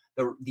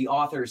the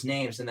authors'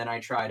 names, and then I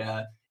try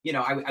to,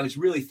 I was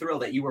really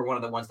thrilled that you were one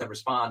of the ones that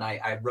respond.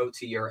 I wrote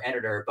to your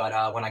editor,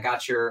 but when I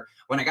got your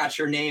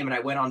name and I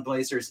went on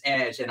Blazers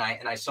Edge and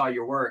I saw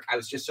your work, I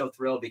was just so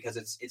thrilled because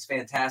it's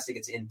fantastic.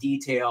 It's in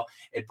detail.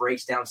 It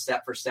breaks down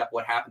step for step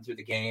what happened through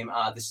the game.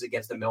 This is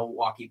against the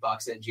Milwaukee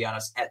Bucks and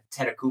Giannis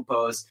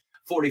Antetokounmpo's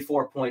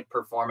 44-point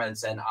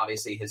performance, and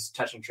obviously his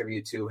touching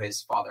tribute to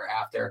his father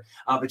after.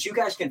 But you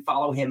guys can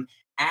follow him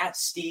at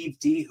Steve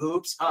D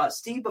Hoops.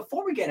 Steve,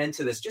 before we get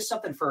into this, just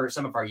something for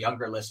some of our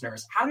younger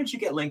listeners. How did you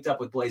get linked up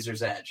with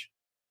Blazers Edge?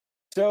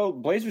 So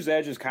Blazers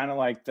Edge is kind of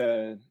like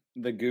the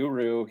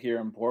guru here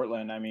in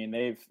Portland. I mean,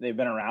 they've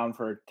been around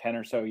for 10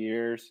 or so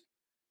years.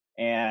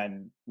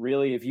 And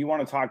really, if you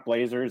want to talk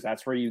Blazers,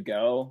 that's where you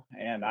go.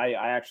 And I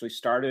actually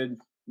started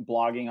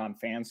blogging on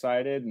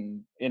Fansided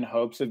and in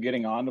hopes of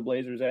getting on to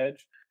Blazers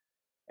Edge.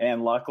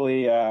 And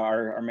luckily,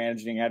 our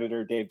managing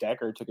editor, Dave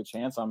Decker, took a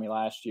chance on me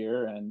last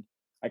year. And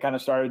I kind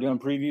of started doing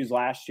previews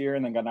last year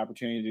and then got an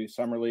opportunity to do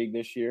Summer League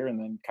this year and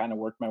then kind of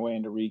worked my way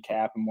into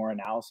recap and more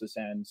analysis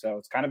end. So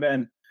it's kind of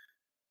been,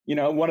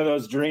 one of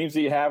those dreams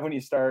that you have when you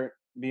start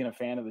being a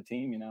fan of the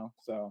team,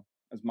 So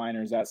as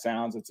minor as that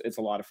sounds, it's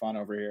a lot of fun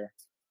over here.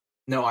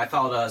 No, I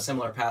followed a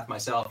similar path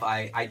myself.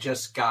 I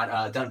just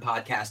got done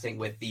podcasting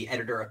with the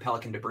editor of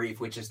Pelican Debrief,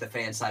 which is the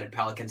fan-sided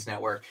Pelicans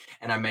network,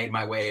 and I made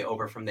my way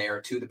over from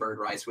there to the Bird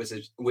Rights, which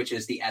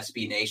is the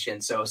SB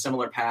Nation. So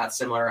similar path,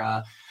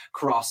 similar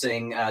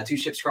crossing, two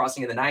ships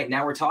crossing in the night.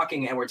 Now we're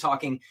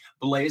talking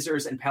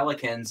Blazers and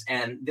Pelicans,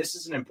 and this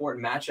is an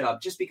important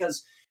matchup just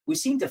because we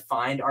seem to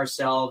find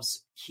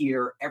ourselves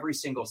here every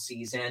single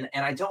season.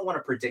 And I don't want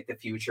to predict the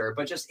future,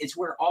 but just it's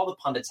where all the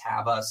pundits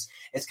have us.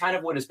 It's kind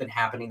of what has been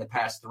happening the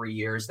past 3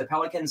 years. The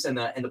Pelicans and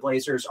the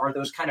Blazers are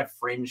those kind of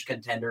fringe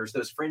contenders,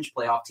 those fringe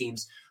playoff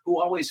teams who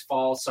always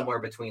fall somewhere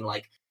between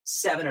like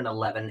 7 and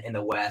 11 in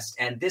the West.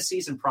 And this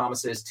season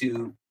promises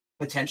to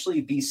potentially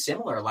be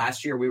similar.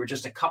 Last year, we were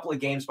just a couple of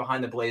games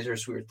behind the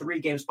Blazers. We were 3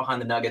 games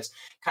behind the Nuggets,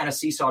 kind of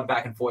seesawed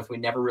back and forth. We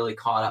never really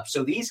caught up.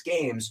 So these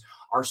games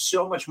are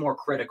so much more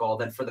critical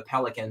than for the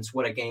Pelicans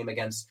what a game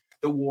against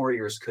the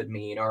Warriors could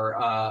mean,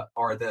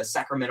 or the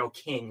Sacramento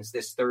Kings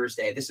this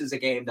Thursday. This is a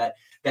game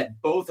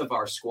that both of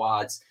our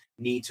squads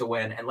need to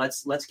win. And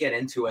let's get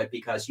into it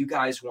because you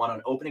guys won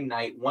on opening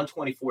night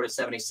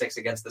 124-76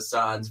 against the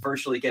Suns,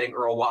 virtually getting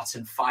Earl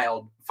Watson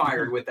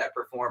fired with that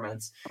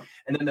performance.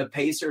 And then the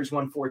Pacers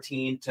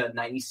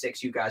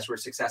 114-96. You guys were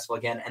successful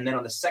again. And then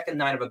on the second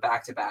night of a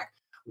back-to-back,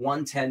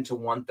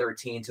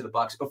 110-113 to the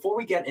Bucks. Before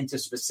we get into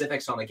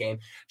specifics on the game,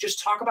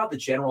 just talk about the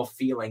general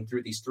feeling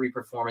through these 3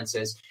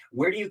 performances.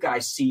 Where do you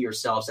guys see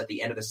yourselves at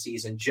the end of the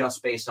season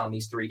just based on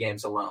these 3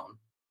 games alone?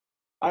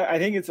 I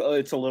think it's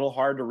a little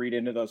hard to read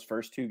into those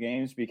first 2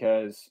 games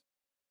because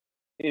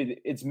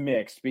it's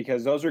mixed,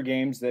 because those are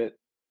games that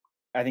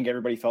I think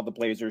everybody felt the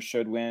Blazers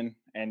should win,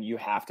 and you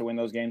have to win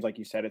those games. Like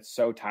you said, it's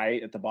so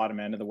tight at the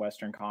bottom end of the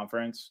Western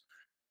Conference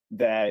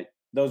that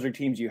those are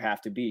teams you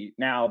have to beat.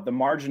 Now, the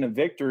margin of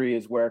victory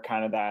is where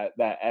kind of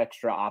that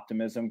extra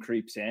optimism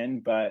creeps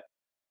in. But,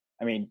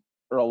 I mean,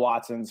 Earl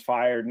Watson's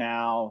fired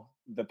now.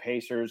 The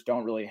Pacers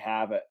don't really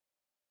have a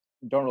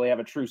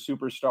true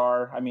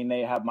superstar. I mean,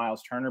 they have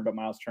Miles Turner, but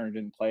Miles Turner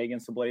didn't play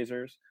against the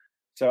Blazers.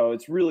 So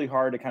it's really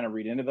hard to kind of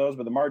read into those.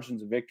 But the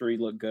margins of victory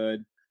look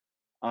good.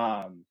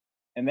 And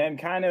then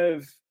kind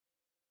of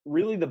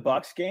really the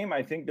Bucks game,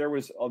 I think there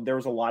was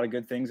a lot of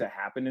good things that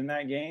happened in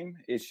that game.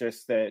 It's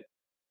just that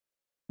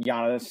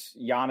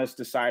Giannis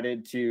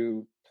decided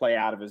to play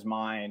out of his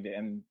mind,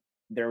 and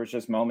there was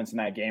just moments in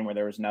that game where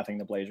there was nothing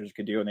the Blazers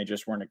could do, and they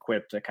just weren't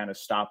equipped to kind of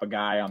stop a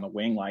guy on the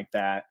wing like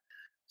that.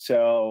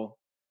 So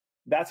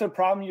that's a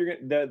problem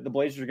the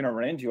Blazers are going to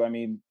run into. I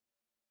mean,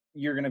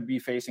 you're going to be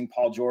facing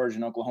Paul George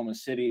in Oklahoma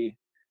City,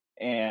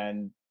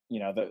 and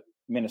the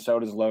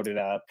Minnesota's loaded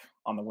up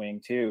on the wing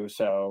too.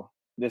 So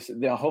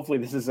hopefully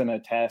this isn't a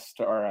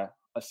test or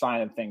a sign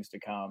of things to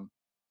come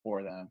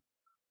for them.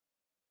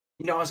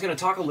 I was going to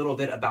talk a little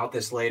bit about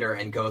this later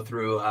and go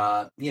through,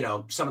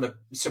 some of the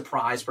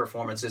surprise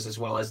performances as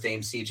well as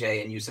Dame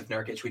CJ and Yusuf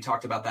Nurkic. We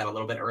talked about that a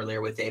little bit earlier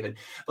with David.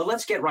 But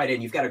let's get right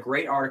in. You've got a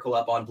great article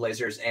up on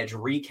Blazers Edge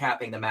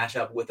recapping the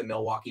matchup with the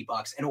Milwaukee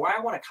Bucks. And why I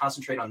want to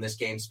concentrate on this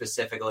game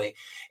specifically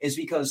is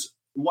because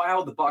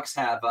while the Bucks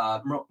have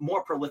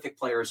more prolific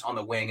players on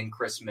the wing and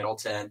Chris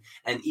Middleton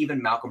and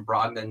even Malcolm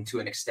Brogdon to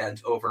an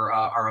extent over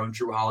our own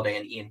Drew Holiday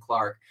and Ian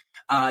Clark,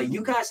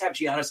 you guys have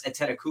Giannis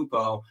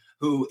Antetokounmpo,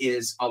 who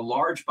is a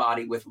large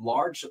body with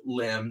large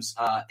limbs,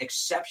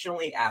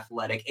 exceptionally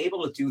athletic,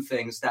 able to do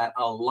things that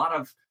a lot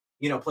of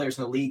players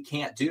in the league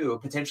can't do,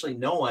 potentially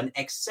no one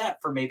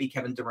except for maybe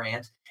Kevin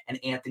Durant and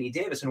Anthony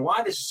Davis. And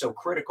why this is so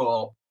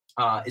critical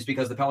is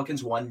because the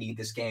Pelicans, one, need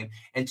this game.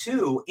 And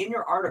two, in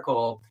your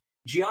article,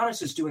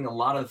 Giannis is doing a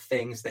lot of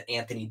things that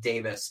Anthony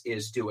Davis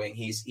is doing.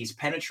 He's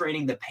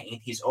penetrating the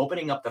paint. He's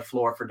opening up the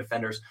floor for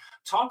defenders.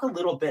 Talk a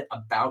little bit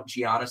about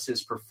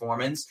Giannis's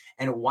performance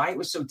and why it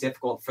was so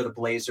difficult for the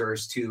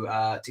Blazers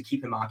to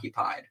keep him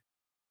occupied.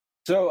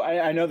 So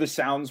I know this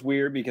sounds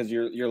weird because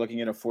you're looking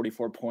at a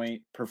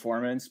 44-point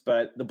performance,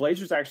 but the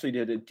Blazers actually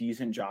did a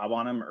decent job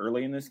on him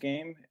early in this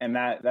game, and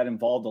that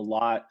involved a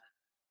lot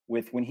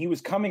with when he was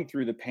coming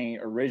through the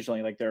paint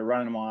originally, like they're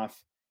running him off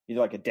either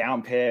like a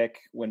down pick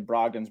when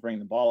Brogdon's bringing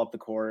the ball up the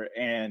court,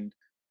 and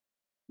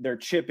they're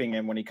chipping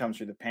him when he comes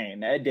through the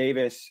paint. Ed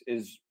Davis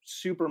is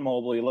super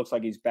mobile. He looks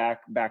like he's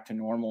back to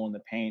normal in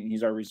the paint.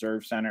 He's our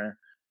reserve center,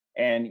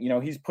 and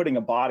he's putting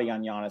a body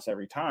on Giannis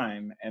every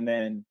time, and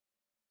then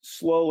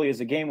slowly as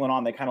the game went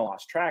on, they kind of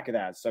lost track of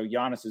that. So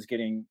Giannis is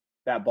getting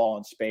that ball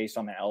in space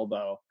on the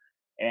elbow.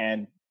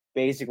 And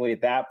basically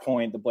at that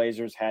point, the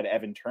Blazers had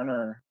Evan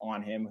Turner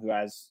on him, who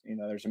has,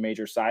 there's a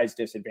major size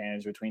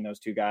disadvantage between those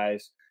two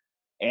guys.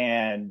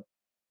 And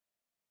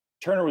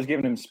Turner was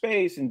giving him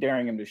space and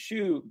daring him to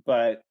shoot.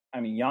 But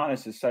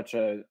Giannis is such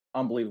an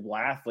unbelievable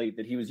athlete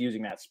that he was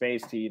using that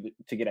space to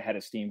get ahead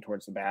of steam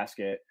towards the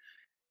basket.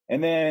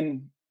 And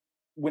then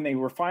when they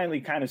were finally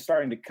kind of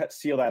starting to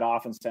seal that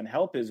off and send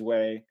help his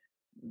way,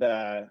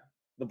 the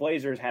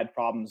Blazers had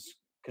problems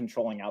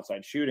controlling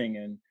outside shooting.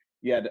 And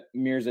you had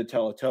Mirza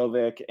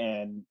Teletovic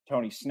and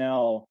Tony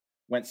Snell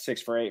went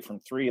 6 for 8 from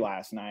 3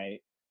 last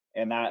night.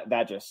 And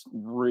that just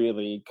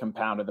really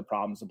compounded the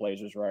problems the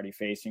Blazers were already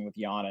facing with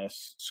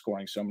Giannis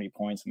scoring so many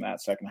points in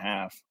that second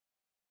half.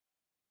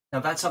 Now,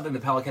 that's something the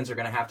Pelicans are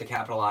going to have to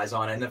capitalize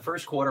on. In the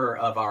first quarter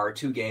of our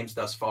 2 games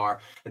thus far,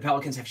 the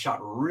Pelicans have shot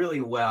really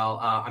well.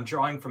 I'm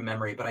drawing from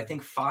memory, but I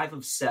think 5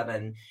 of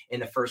 7 in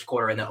the first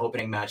quarter in the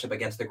opening matchup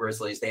against the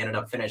Grizzlies. They ended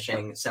up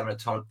finishing 7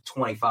 of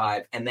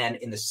 25. And then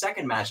in the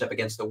second matchup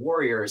against the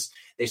Warriors,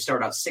 they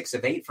started out 6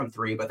 of 8 from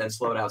 3, but then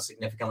slowed out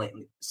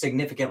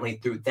significantly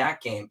through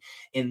that game.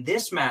 In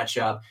this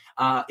matchup,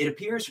 it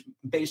appears,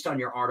 based on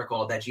your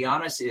article, that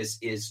Giannis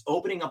is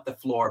opening up the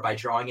floor by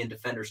drawing in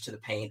defenders to the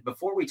paint.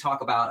 Before we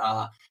talk about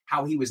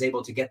how he was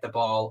able to get the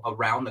ball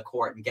around the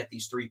court and get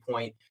these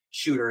 3-point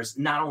shooters,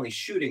 not only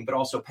shooting, but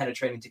also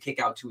penetrating to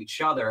kick out to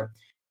each other.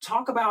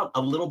 Talk about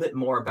a little bit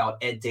more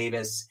about Ed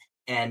Davis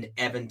and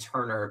Evan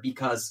Turner,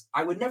 because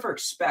I would never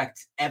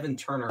expect Evan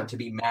Turner to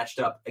be matched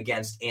up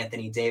against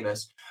Anthony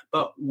Davis.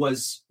 But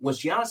was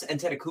Giannis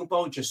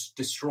Antetokounmpo just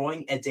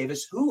destroying Ed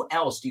Davis? Who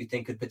else do you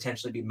think could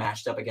potentially be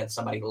matched up against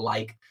somebody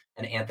like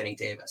an Anthony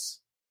Davis?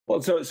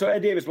 Well, so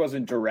Ed Davis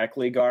wasn't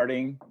directly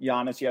guarding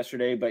Giannis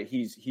yesterday, but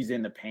he's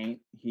in the paint.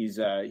 He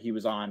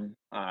was on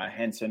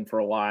Henson for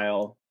a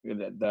while,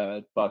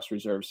 the Bucks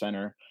reserve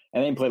center,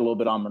 and then he played a little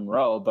bit on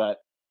Monroe. But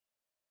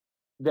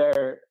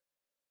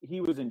he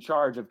was in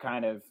charge of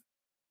kind of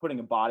putting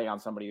a body on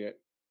somebody that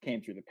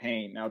came through the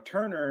paint. Now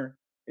Turner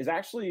is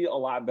actually a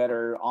lot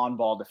better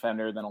on-ball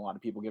defender than a lot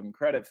of people give him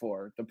credit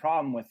for. The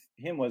problem with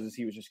him was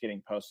he was just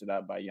getting posted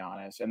up by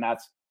Giannis, and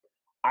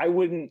I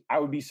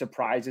would be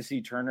surprised to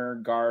see Turner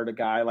guard a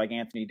guy like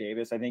Anthony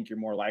Davis. I think you're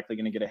more likely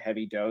going to get a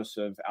heavy dose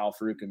of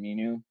Al-Farouq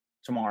Aminu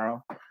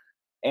tomorrow.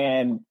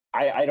 And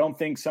I don't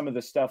think some of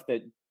the stuff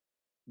that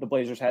the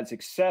Blazers had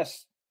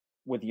success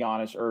with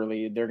Giannis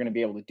early, they're going to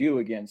be able to do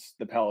against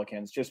the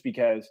Pelicans, just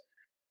because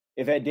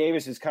if Ed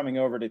Davis is coming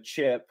over to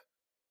chip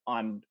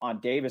on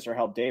Davis or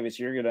help Davis,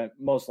 you're going to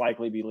most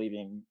likely be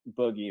leaving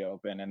Boogie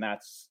open. And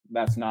that's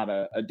not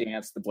a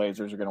dance the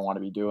Blazers are going to want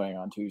to be doing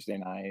on Tuesday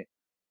night.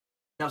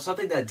 Now,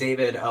 something that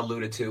David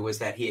alluded to was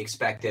that he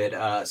expected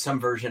some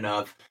version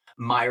of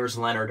Myers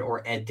Leonard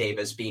or Ed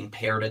Davis being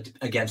paired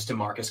against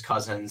DeMarcus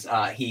Cousins.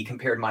 He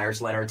compared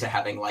Myers Leonard to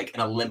having like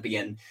an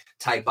Olympian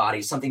type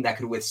body, something that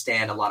could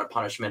withstand a lot of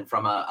punishment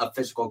from a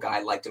physical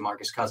guy like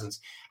DeMarcus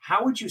Cousins.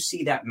 How would you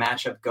see that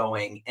matchup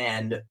going,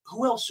 and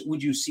who else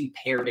would you see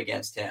paired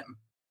against him?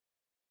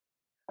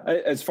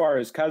 As far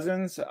as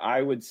Cousins,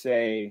 I would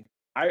say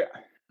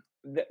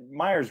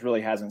Myers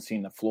really hasn't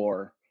seen the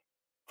floor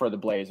for the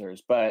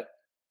Blazers, but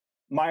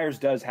Myers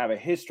does have a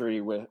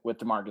history with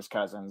DeMarcus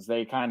Cousins.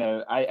 They kind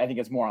of, I think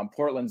it's more on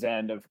Portland's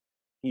end of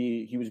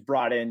he was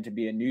brought in to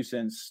be a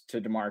nuisance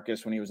to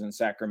DeMarcus when he was in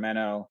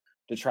Sacramento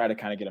to try to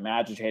kind of get him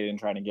agitated and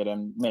try to get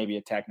him maybe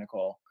a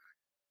technical.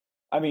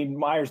 I mean,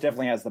 Myers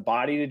definitely has the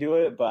body to do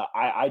it, but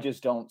I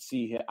just don't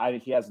see him.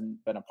 He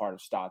hasn't been a part of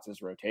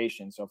Stotts'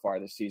 rotation so far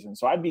this season.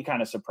 So I'd be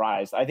kind of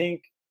surprised. I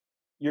think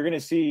you're going to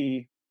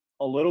see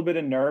a little bit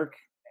of Nurk,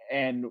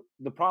 and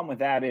the problem with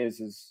that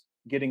is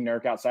getting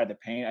Nurk outside the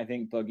paint. I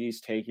think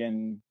Boogie's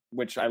taken,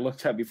 which I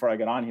looked at before I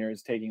got on here,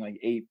 is taking like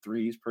 8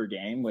 threes per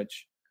game,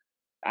 which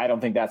I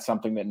don't think that's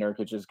something that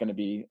Nurkic is going to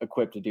be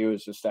equipped to do,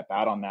 is to step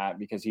out on that,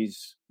 because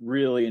he's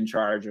really in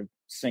charge of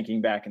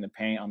sinking back in the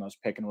paint on those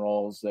pick and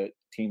rolls that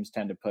teams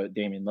tend to put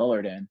Damian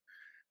Lillard in.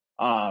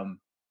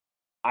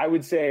 I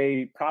would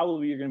say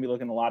probably you're going to be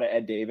looking a lot at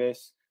Ed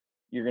Davis.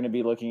 You're going to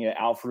be looking at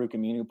Al-Farouq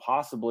Aminu,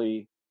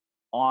 possibly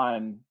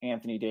on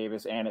Anthony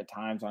Davis, and at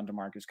times on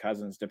DeMarcus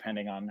Cousins,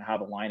 depending on how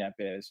the lineup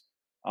is.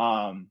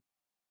 I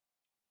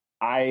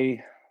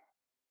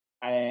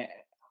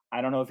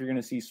don't know if you're going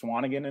to see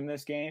Swanigan in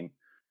this game,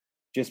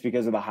 just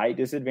because of the height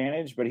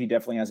disadvantage, but he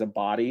definitely has a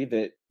body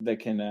that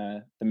can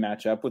to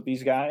match up with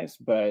these guys,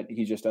 but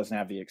he just doesn't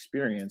have the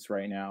experience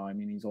right now. I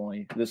mean,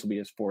 this will be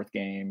his fourth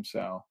game,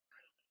 so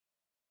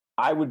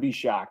I would be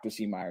shocked to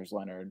see Myers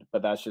Leonard,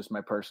 but that's just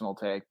my personal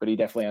take. But he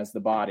definitely has the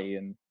body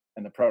and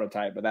the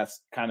prototype, but that's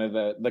kind of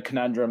the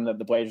conundrum that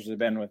the Blazers have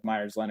been with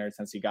Myers Leonard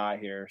since he got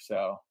here.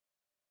 So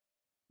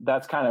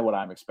that's kind of what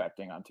I'm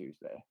expecting on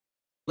Tuesday.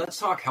 Let's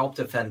talk help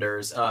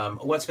defenders.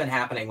 What's been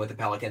happening with the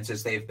Pelicans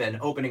is they've been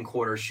opening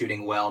quarter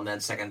shooting well, and then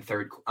second,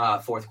 third,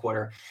 fourth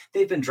quarter,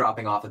 they've been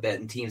dropping off a bit,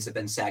 and teams have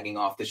been sagging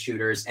off the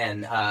shooters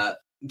and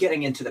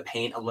getting into the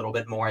paint a little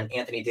bit more. And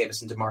Anthony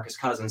Davis and DeMarcus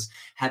Cousins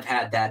have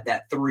had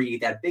that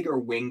bigger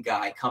wing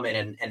guy come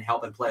in and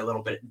help and play a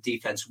little bit of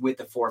defense with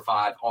the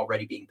 4-5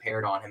 already being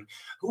paired on him.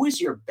 Who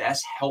is your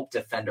best help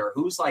defender?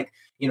 Who's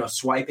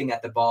swiping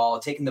at the ball,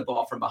 taking the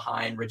ball from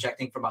behind,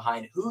 rejecting from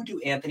behind? Who do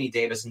Anthony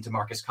Davis and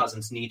DeMarcus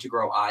Cousins need to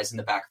grow eyes in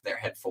the back of their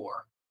head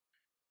for?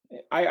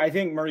 I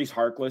think Maurice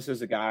Harkless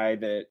is a guy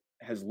that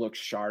has looked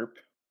sharp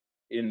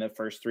in the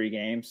first three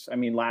games. I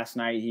mean, last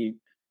night he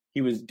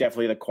was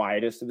definitely the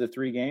quietest of the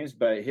three games,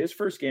 but his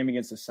first game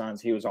against the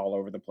Suns, he was all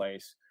over the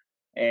place.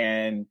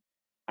 And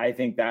I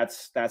think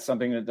that's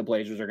something that the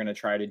Blazers are going to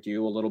try to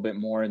do a little bit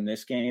more in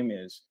this game.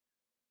 Is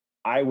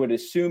I would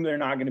assume they're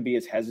not going to be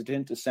as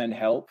hesitant to send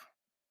help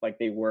like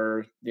they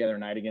were the other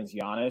night against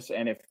Giannis.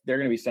 And if they're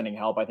going to be sending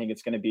help, I think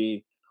it's going to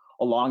be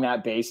along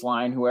that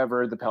baseline.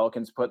 Whoever the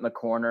Pelicans put in the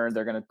corner,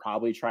 they're going to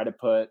probably try to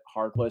put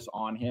Harkless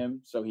on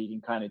him so he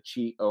can kind of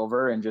cheat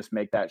over and just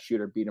make that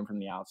shooter beat him from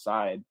the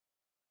outside.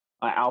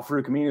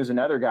 Al-Farouq Aminu is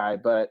another guy,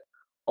 but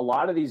a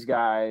lot of these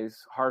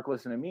guys,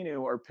 Harkless and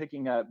Aminu, are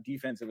picking up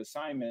defensive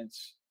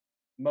assignments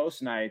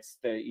most nights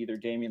that either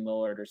Damian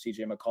Lillard or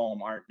CJ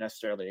McCollum aren't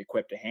necessarily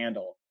equipped to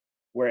handle.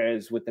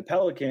 Whereas with the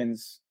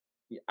Pelicans,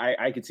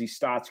 I could see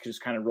Stotts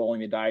just kind of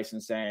rolling the dice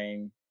and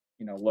saying,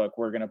 look,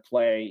 we're going to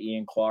play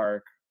Ian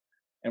Clark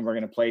and we're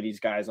going to play these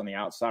guys on the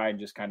outside and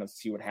just kind of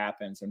see what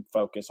happens and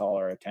focus all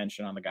our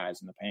attention on the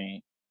guys in the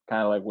paint,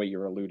 kind of like what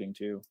you're alluding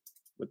to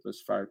with the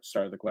start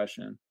of the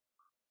question.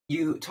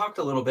 You talked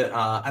a little bit,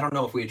 I don't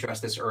know if we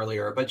addressed this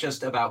earlier, but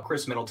just about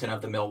Chris Middleton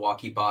of the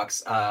Milwaukee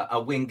Bucks,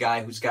 a wing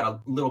guy who's got a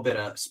little bit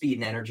of speed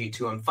and energy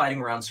to him,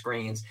 fighting around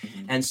screens,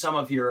 and some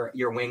of your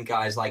wing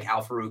guys like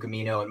Al-Farouq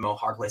Aminu and Mo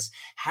Harkless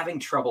having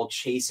trouble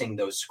chasing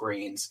those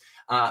screens.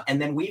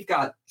 And then we've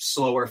got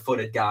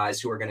slower-footed guys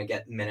who are going to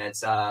get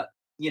minutes,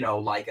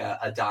 like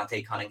a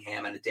Dante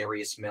Cunningham and a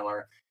Darius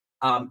Miller.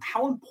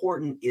 How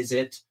important is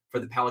it for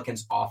the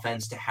Pelicans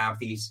offense to have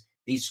these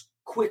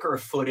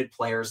quicker-footed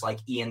players like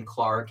Ian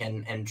Clark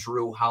and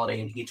Drew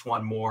Holiday, and each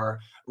one more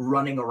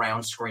running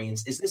around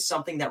screens? Is this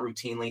something that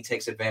routinely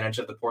takes advantage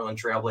of the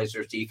Portland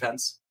Trailblazers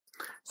defense?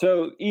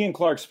 So Ian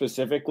Clark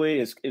specifically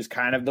is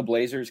kind of the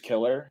Blazers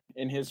killer.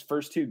 In his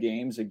first two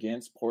games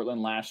against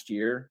Portland last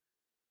year,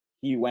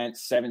 he went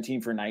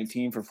 17 for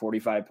 19 for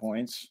 45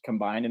 points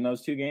combined in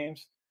those two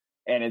games.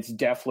 And it's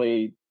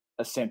definitely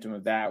a symptom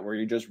of that, where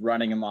you're just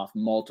running him off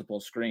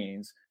multiple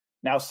screens.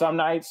 Now, some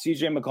nights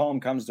CJ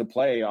McCollum comes to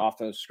play off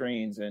those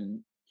screens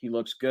and he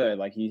looks good.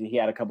 Like he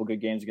had a couple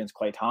good games against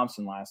Klay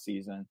Thompson last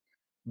season.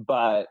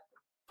 But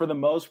for the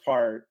most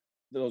part,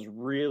 those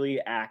really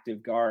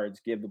active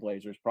guards give the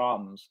Blazers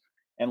problems.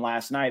 And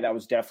last night, that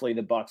was definitely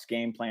the Bucks'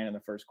 game plan in the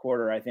first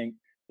quarter. I think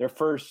their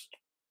first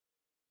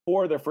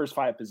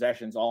 5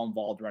 possessions all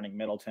involved running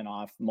Middleton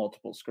off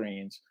multiple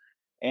screens.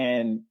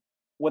 And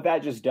what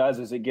that just does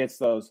is it gets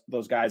those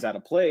guys out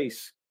of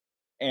place.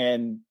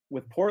 And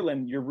with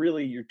Portland, your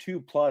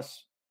 2+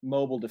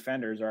 mobile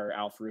defenders are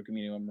Al-Farouq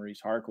Aminu and Maurice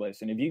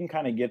Harkless. And if you can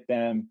kind of get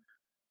them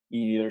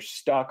either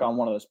stuck on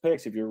one of those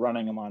picks, if you're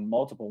running them on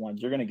multiple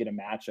ones, you're going to get a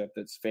matchup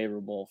that's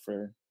favorable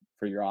for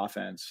your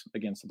offense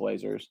against the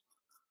Blazers.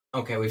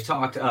 Okay, we've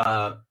talked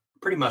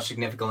pretty much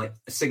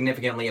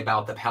significantly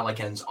about the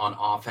Pelicans on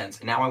offense.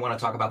 And now I want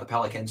to talk about the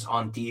Pelicans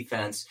on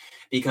defense,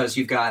 because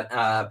you've got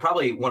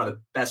probably one of the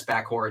best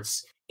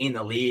backcourts in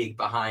the league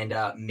behind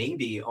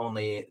maybe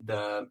only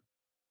the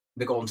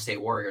Golden State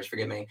Warriors.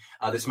 Forgive me.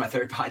 This is my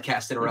third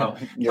podcast in a row.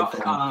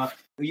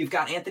 You've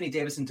got Anthony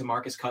Davis and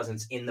DeMarcus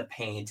Cousins in the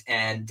paint,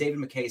 and David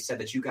Mackay said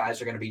that you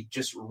guys are going to be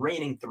just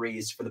raining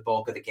threes for the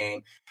bulk of the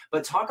game.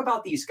 But talk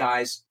about these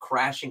guys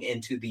crashing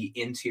into the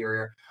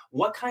interior.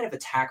 What kind of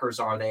attackers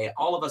are they?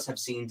 All of us have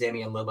seen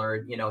Damian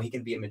Lillard. He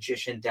can be a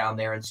magician down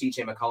there, and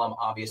CJ McCollum,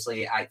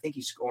 obviously, I think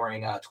he's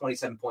scoring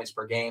 27 points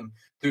per game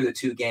through the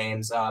two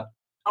games.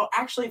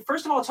 Actually,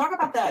 first of all, talk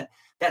about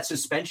that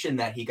suspension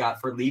that he got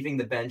for leaving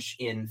the bench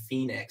in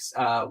Phoenix.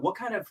 What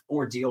kind of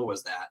ordeal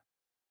was that?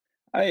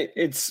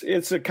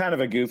 It's a kind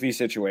of a goofy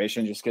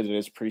situation just because it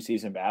is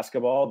preseason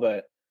basketball,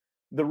 but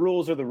the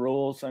rules are the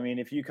rules. I mean,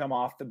 if you come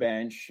off the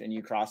bench and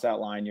you cross that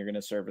line, you're going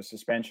to serve a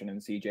suspension,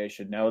 and CJ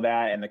should know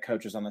that, and the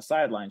coaches on the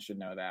sideline should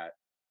know that.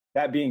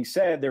 That being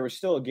said, there was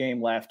still a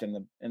game left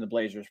in the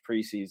Blazers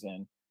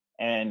preseason,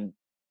 and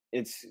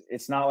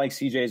it's not like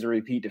CJ is a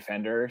repeat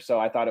defender, so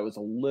I thought it was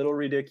a little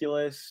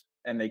ridiculous,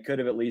 and they could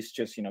have at least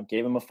just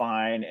gave him a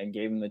fine and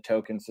gave him the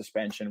token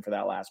suspension for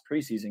that last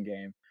preseason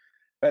game.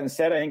 But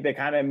instead, I think they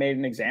kind of made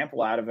an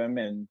example out of him,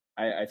 and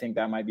I think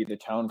that might be the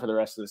tone for the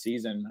rest of the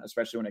season,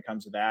 especially when it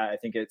comes to that. I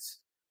think it's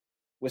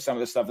with some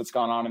of the stuff that's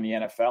gone on in the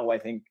NFL, I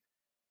think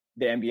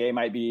the NBA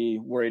might be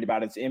worried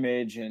about its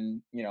image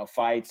and,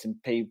 fights and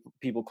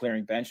people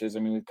clearing benches. I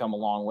mean, we've come a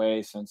long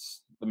way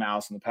since the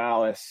Mouse and the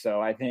Palace.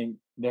 So I think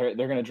they're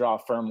going to draw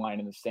a firm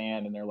line in the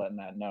sand, and they're letting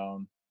that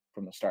known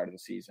from the start of the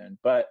season.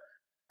 But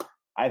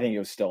I think it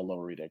was still a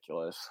little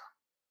ridiculous.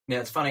 Yeah,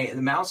 it's funny.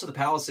 The Mouse of the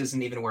Palace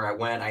isn't even where I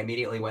went. I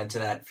immediately went to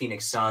that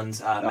Phoenix Suns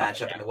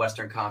matchup in the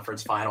Western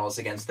Conference Finals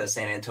against the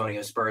San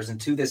Antonio Spurs.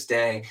 And to this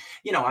day,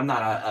 I'm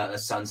not a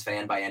Suns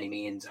fan by any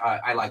means.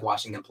 I like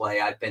watching them play.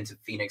 I've been to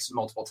Phoenix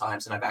multiple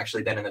times, and I've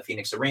actually been in the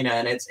Phoenix Arena,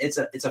 and it's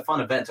a fun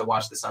event to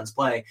watch the Suns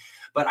play.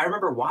 But I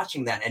remember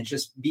watching that and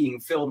just being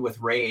filled with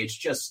rage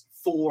just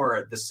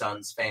for the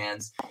Suns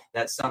fans.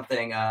 That's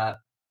something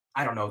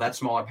I don't know, that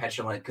smaller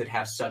petulant could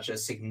have such a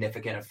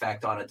significant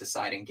effect on a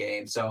deciding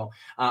game. So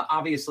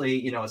obviously,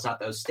 it's not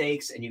those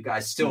stakes, and you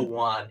guys still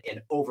won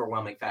in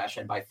overwhelming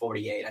fashion by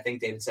 48. I think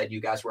David said you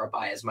guys were up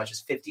by as much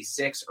as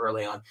 56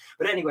 early on.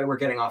 But anyway, we're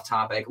getting off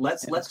topic.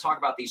 Let's talk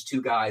about these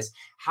two guys,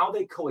 how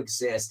they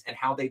coexist and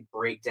how they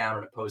break down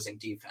an opposing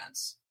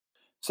defense.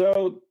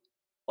 So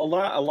a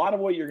lot of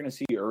what you're going to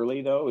see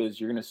early, though,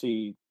 is you're going to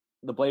see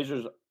the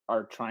Blazers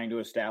are trying to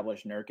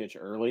establish Nurkic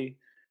early.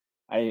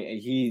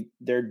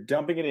 They're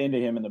dumping it into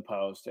him in the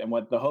post, and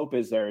what the hope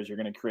is there is he's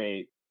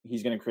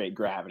going to create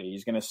gravity.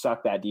 He's going to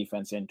suck that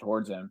defense in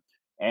towards him.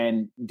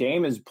 And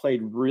Dame has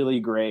played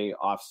really great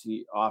off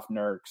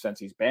Nurk since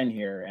he's been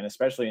here, and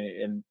especially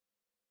in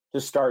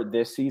to start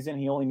this season,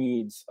 he only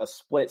needs a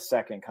split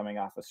second coming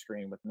off a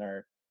screen with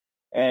Nurk.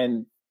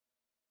 And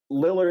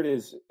Lillard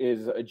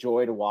is a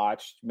joy to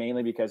watch,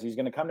 mainly because he's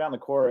going to come down the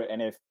court,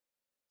 and if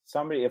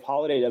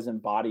Holiday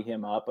doesn't body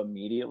him up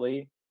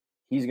immediately,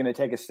 he's going to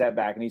take a step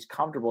back, and he's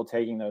comfortable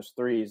taking those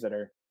threes that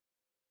are,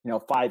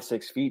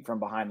 5-6 feet from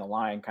behind the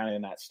line, kind of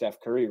in that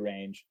Steph Curry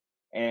range.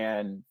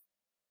 And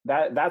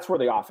that's where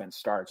the offense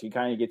starts. He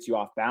kind of gets you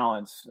off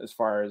balance as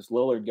far as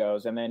Lillard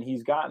goes. And then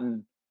he's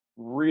gotten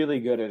really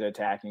good at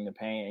attacking the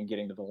paint and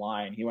getting to the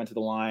line. He went to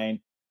the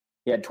line.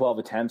 He had 12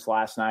 attempts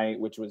last night,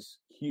 which was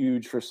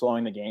huge for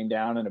slowing the game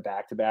down in a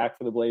back-to-back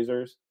for the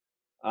Blazers.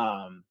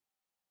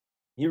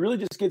 He really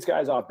just gets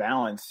guys off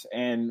balance.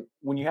 And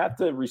when you have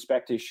to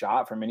respect his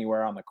shot from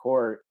anywhere on the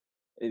court,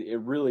 it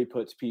really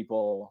puts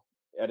people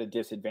at a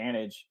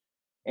disadvantage.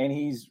 And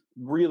he's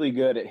really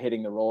good at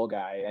hitting the roll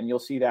guy. And you'll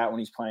see that when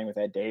he's playing with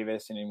Ed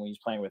Davis and when he's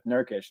playing with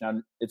Nurkic.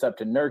 Now, it's up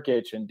to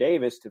Nurkic and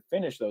Davis to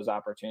finish those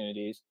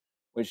opportunities,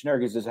 which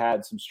Nurkic has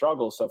had some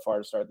struggles so far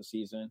to start the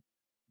season.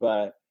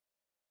 But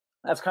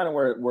that's kind of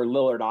where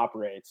Lillard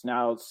operates.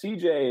 Now,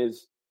 CJ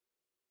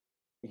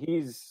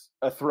he's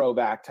a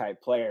throwback type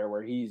player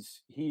where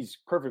he's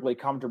perfectly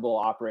comfortable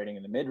operating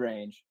in the mid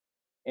range,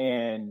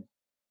 and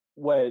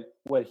what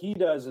he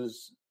does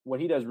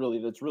really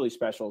that's really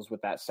special is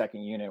with that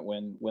second unit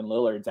when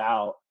Lillard's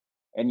out,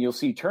 and you'll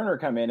see Turner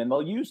come in, and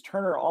they'll use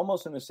Turner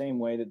almost in the same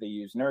way that they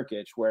use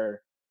Nurkic,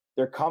 where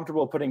they're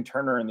comfortable putting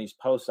Turner in these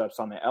post ups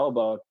on the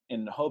elbow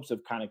in the hopes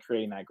of kind of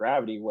creating that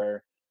gravity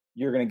where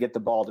you're going to get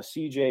the ball to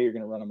CJ, you're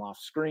going to run him off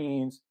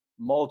screens,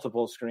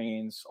 multiple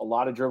screens, a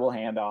lot of dribble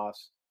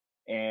handoffs.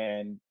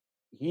 And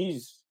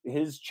his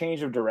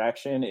change of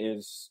direction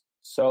is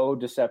so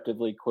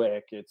deceptively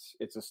quick.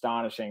 It's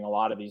astonishing a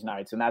lot of these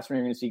nights. And that's when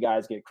you're going to see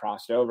guys get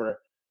crossed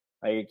over.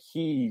 Like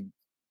he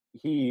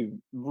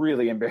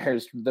really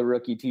embarrassed the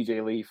rookie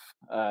TJ Leaf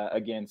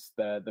against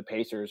the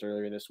Pacers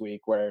earlier this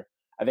week, where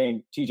I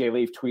think TJ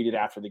Leaf tweeted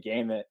after the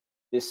game that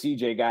this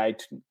CJ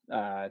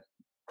guy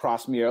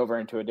crossed me over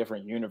into a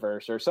different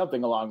universe or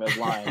something along those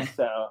lines.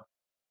 So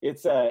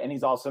it's and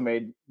he's also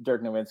made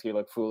Dirk Nowitzki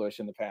look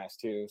foolish in the past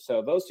too.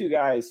 So those two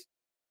guys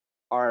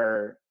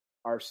are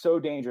so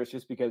dangerous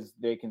just because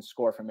they can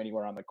score from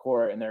anywhere on the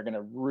court, and they're going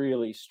to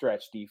really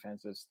stretch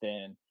defenses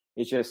thin.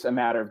 It's just a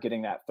matter of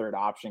getting that third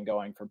option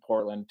going for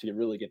Portland to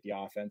really get the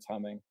offense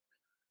humming.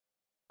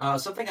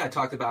 Something I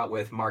talked about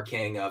with Mark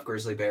King of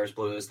Grizzly Bears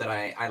Blues that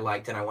I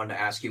liked and I wanted to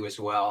ask you as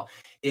well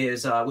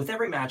is with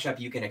every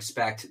matchup you can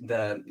expect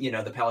the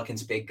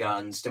Pelicans' big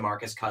guns,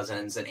 DeMarcus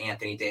Cousins and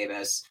Anthony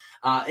Davis,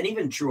 and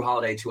even Drew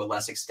Holiday to a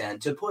less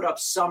extent, to put up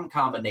some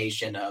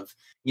combination of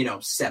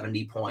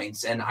 70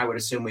 points. And I would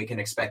assume we can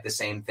expect the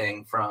same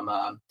thing from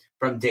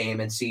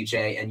Dame and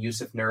CJ and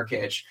Yusuf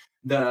Nurkic.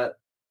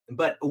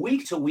 But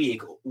week to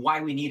week,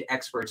 why we need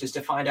experts is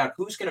to find out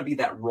who's going to be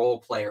that role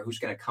player, who's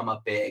going to come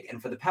up big.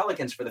 And for the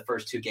Pelicans, for the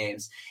first 2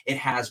 games, it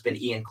has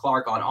been Ian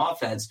Clark on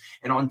offense.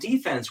 And on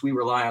defense, we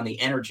rely on the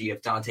energy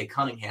of Dante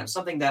Cunningham,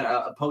 something that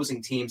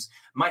opposing teams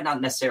might not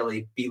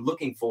necessarily be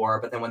looking for.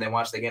 But then when they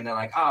watch the game, they're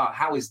like,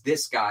 how is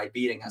this guy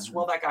beating us?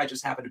 Well, that guy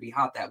just happened to be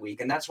hot that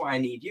week. And that's why I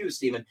need you,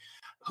 Stephen.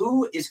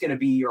 Who is going to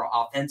be your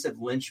offensive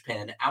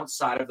linchpin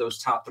outside of those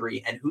top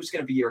 3? And who's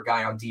going to be your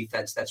guy on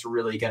defense that's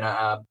really going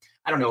to,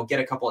 get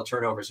a couple of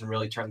turnovers and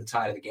really turn the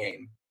tide of the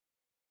game?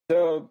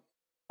 So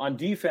on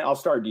defense, I'll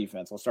start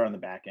defense. I'll start on the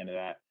back end of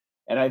that.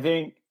 And I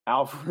think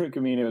Al-Farouq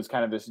Aminu is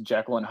kind of this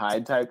Jekyll and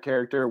Hyde type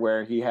character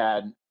where he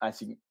had, I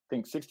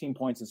think 16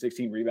 points and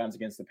 16 rebounds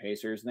against the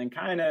Pacers, and then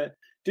kind of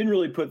didn't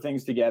really put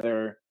things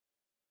together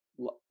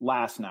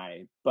last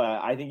night.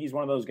 But I think he's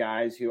one of those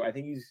guys who I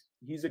think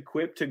he's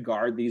equipped to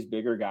guard these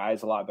bigger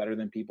guys a lot better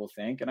than people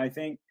think. And I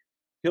think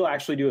he'll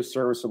actually do a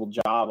serviceable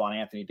job on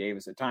Anthony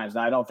Davis at times.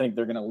 Now, I don't think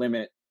they're going to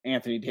limit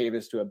Anthony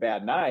Davis to a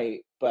bad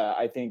night, but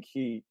I think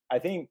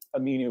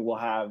Aminu will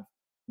have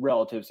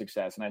relative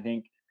success. And I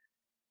think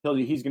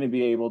he's going to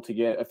be able to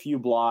get a few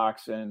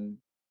blocks and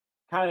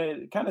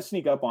kind of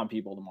sneak up on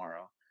people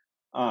tomorrow,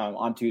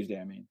 on Tuesday,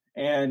 I mean.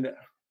 And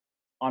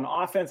on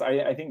offense,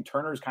 I think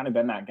Turner's kind of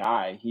been that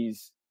guy.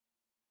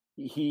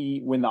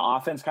 When the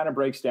offense kind of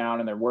breaks down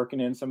and they're working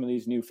in some of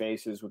these new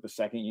faces with the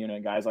second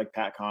unit, guys like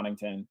Pat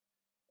Connaughton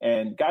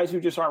and guys who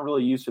just aren't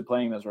really used to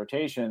playing those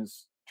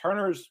rotations,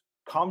 Turner's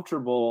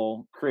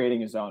comfortable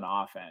creating his own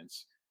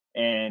offense.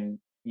 And,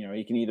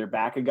 he can either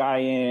back a guy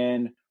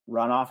in,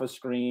 run off a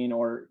screen,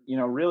 or,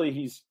 really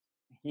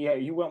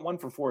he went 1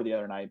 for 4 the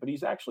other night, but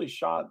he's actually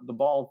shot the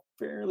ball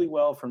fairly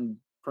well from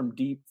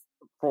deep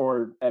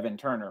for Evan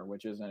Turner,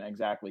 which isn't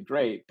exactly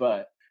great,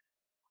 but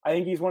I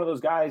think he's one of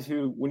those guys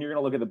who, when you're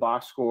going to look at the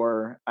box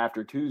score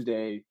after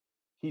Tuesday,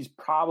 he's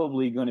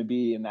probably going to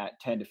be in that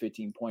 10 to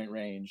 15 point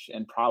range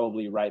and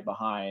probably right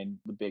behind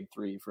the big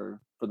 3 for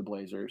the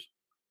Blazers.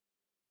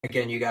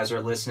 Again, you guys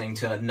are listening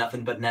to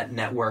Nothing But Net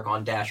Network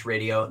on Dash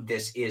Radio.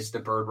 This is the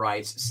Bird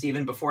Rights.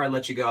 Stephen, before I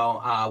let you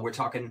go, we're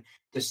talking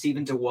to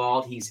Stephen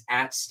Dewald. He's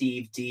at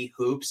Steve D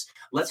Hoops.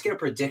 Let's get a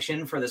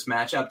prediction for this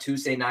matchup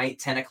Tuesday night,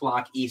 10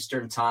 o'clock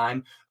Eastern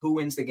time. Who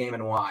wins the game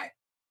and why?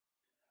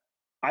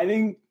 I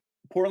think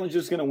Portland's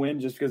just going to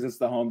win just because it's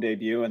the home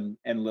debut and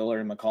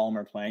Lillard and McCollum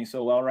are playing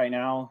so well right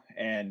now.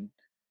 And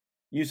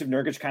Yusuf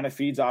Nurkic kind of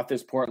feeds off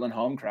this Portland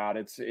home crowd.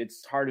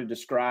 It's hard to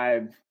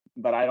describe,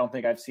 but I don't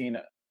think I've seen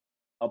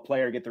a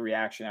player get the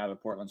reaction out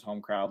of Portland's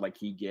home crowd like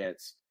he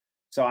gets.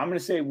 So I'm going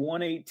to say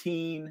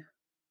 118,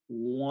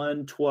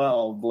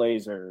 112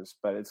 Blazers,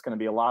 but it's going to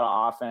be a lot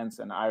of offense,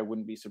 and I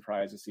wouldn't be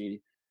surprised to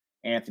see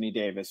Anthony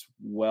Davis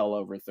well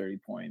over 30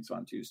 points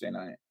on Tuesday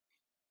night.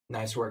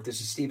 Nice work. This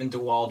is Stephen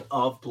Dewald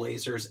of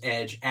Blazers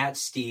Edge at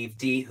Steve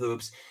D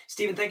Hoops.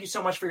 Stephen, thank you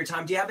so much for your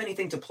time. Do you have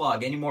anything to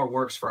plug? Any more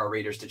works for our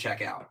readers to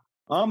check out?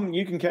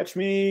 You can catch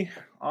me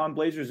on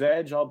Blazers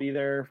Edge. I'll be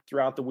there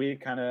throughout the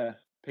week, kind of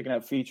picking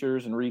up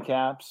features and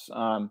recaps.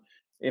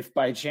 If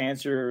by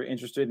chance you're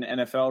interested in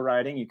NFL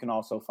writing, you can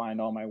also find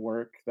all my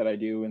work that I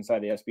do inside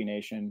the SB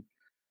Nation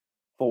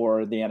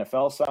for the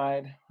NFL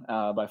side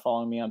by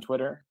following me on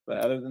Twitter. But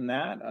other than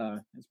that,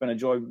 it's been a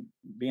joy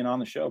being on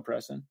the show,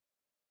 Preston.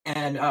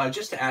 And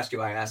just to ask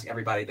you, I ask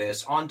everybody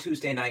this. On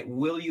Tuesday night,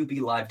 will you be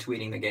live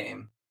tweeting the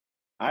game?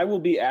 I will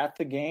be at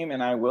the game,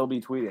 and I will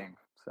be tweeting.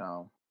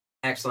 So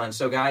excellent.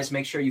 So, guys,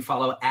 make sure you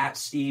follow at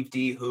Steve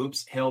D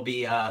Hoops. He'll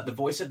be the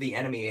voice of the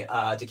enemy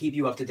to keep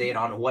you up to date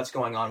on what's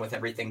going on with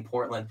everything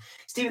Portland.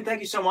 Stephen, thank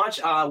you so much.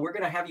 We're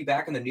going to have you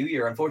back in the new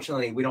year.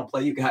 Unfortunately, we don't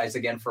play you guys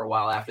again for a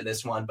while after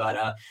this one,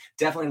 but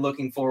definitely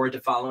looking forward to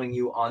following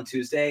you on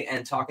Tuesday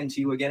and talking to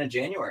you again in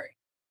January.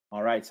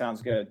 All right.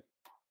 Sounds good.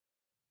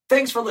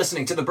 Thanks for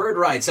listening to the Bird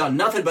Rights on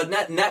Nothing But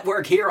Net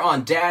Network here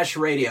on Dash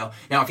Radio.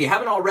 Now, if you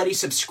haven't already,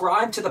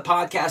 subscribe to the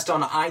podcast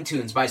on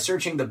iTunes by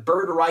searching the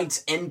Bird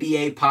Rights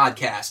NBA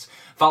podcast.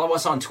 Follow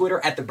us on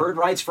Twitter at The Bird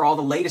Rights for all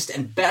the latest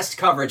and best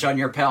coverage on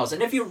your Pels.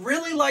 And if you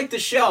really like the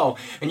show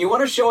and you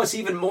want to show us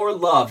even more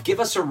love, give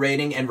us a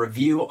rating and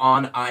review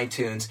on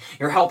iTunes.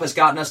 Your help has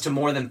gotten us to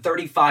more than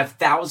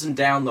 35,000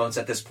 downloads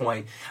at this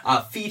point.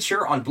 A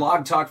feature on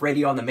Blog Talk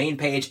Radio on the main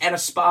page and a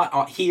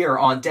spot here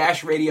on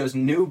Dash Radio's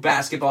new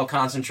basketball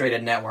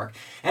concentrated network.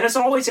 And as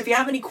always, if you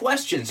have any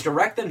questions,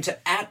 direct them to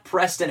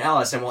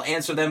 @PrestonEllis and we'll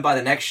answer them by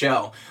the next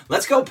show.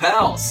 Let's go,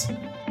 Pels!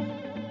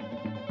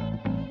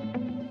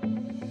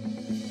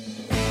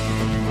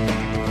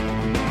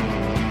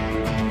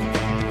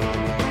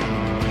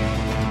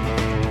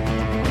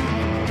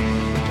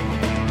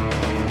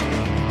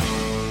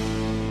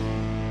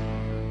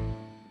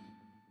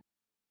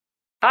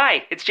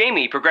 Hi, it's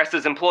Jamie,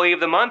 Progressive's Employee of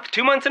the Month,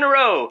 2 months in a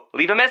row.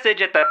 Leave a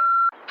message at the...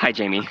 Hi,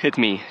 Jamie. It's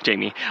me,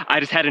 Jamie. I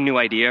just had a new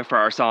idea for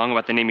our song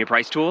about the Name Your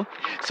Price tool.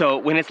 So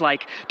when it's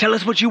like, tell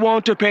us what you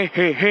want to pay,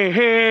 hey, hey,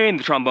 hey, and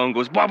the trombone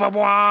goes, blah, blah,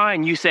 blah,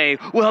 and you say,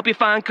 we'll help you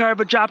find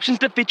coverage options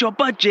to fit your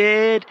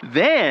budget.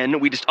 Then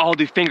we just all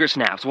do finger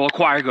snaps while a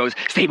choir goes,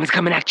 savings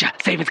coming at ya,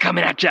 savings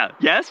coming at ya.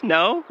 Yes?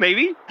 No?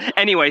 Maybe?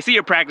 Anyway, see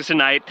your practice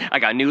tonight. I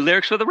got new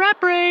lyrics for the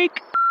rap break.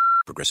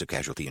 Progressive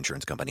Casualty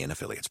Insurance Company and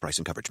Affiliates. Price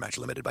and coverage match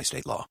limited by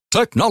state law.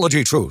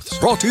 Technology Truths,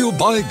 brought to you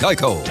by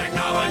Geico.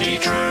 Technology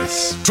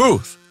Truths.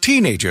 Truth.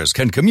 Teenagers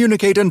can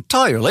communicate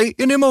entirely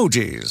in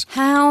emojis.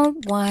 How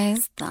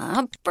was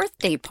the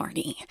birthday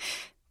party?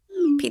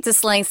 Pizza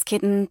slice,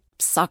 kitten,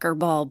 soccer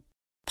ball,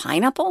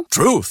 pineapple?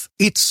 Truth.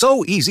 It's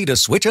so easy to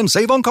switch and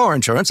save on car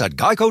insurance at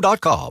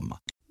geico.com.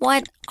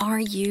 What are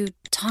you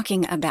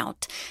talking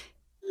about?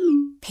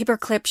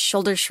 Paperclip,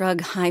 shoulder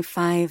shrug, high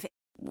five,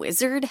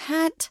 wizard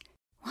hat?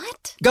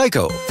 What?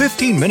 Geico.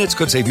 15 minutes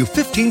could save you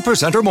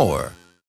 15% or more.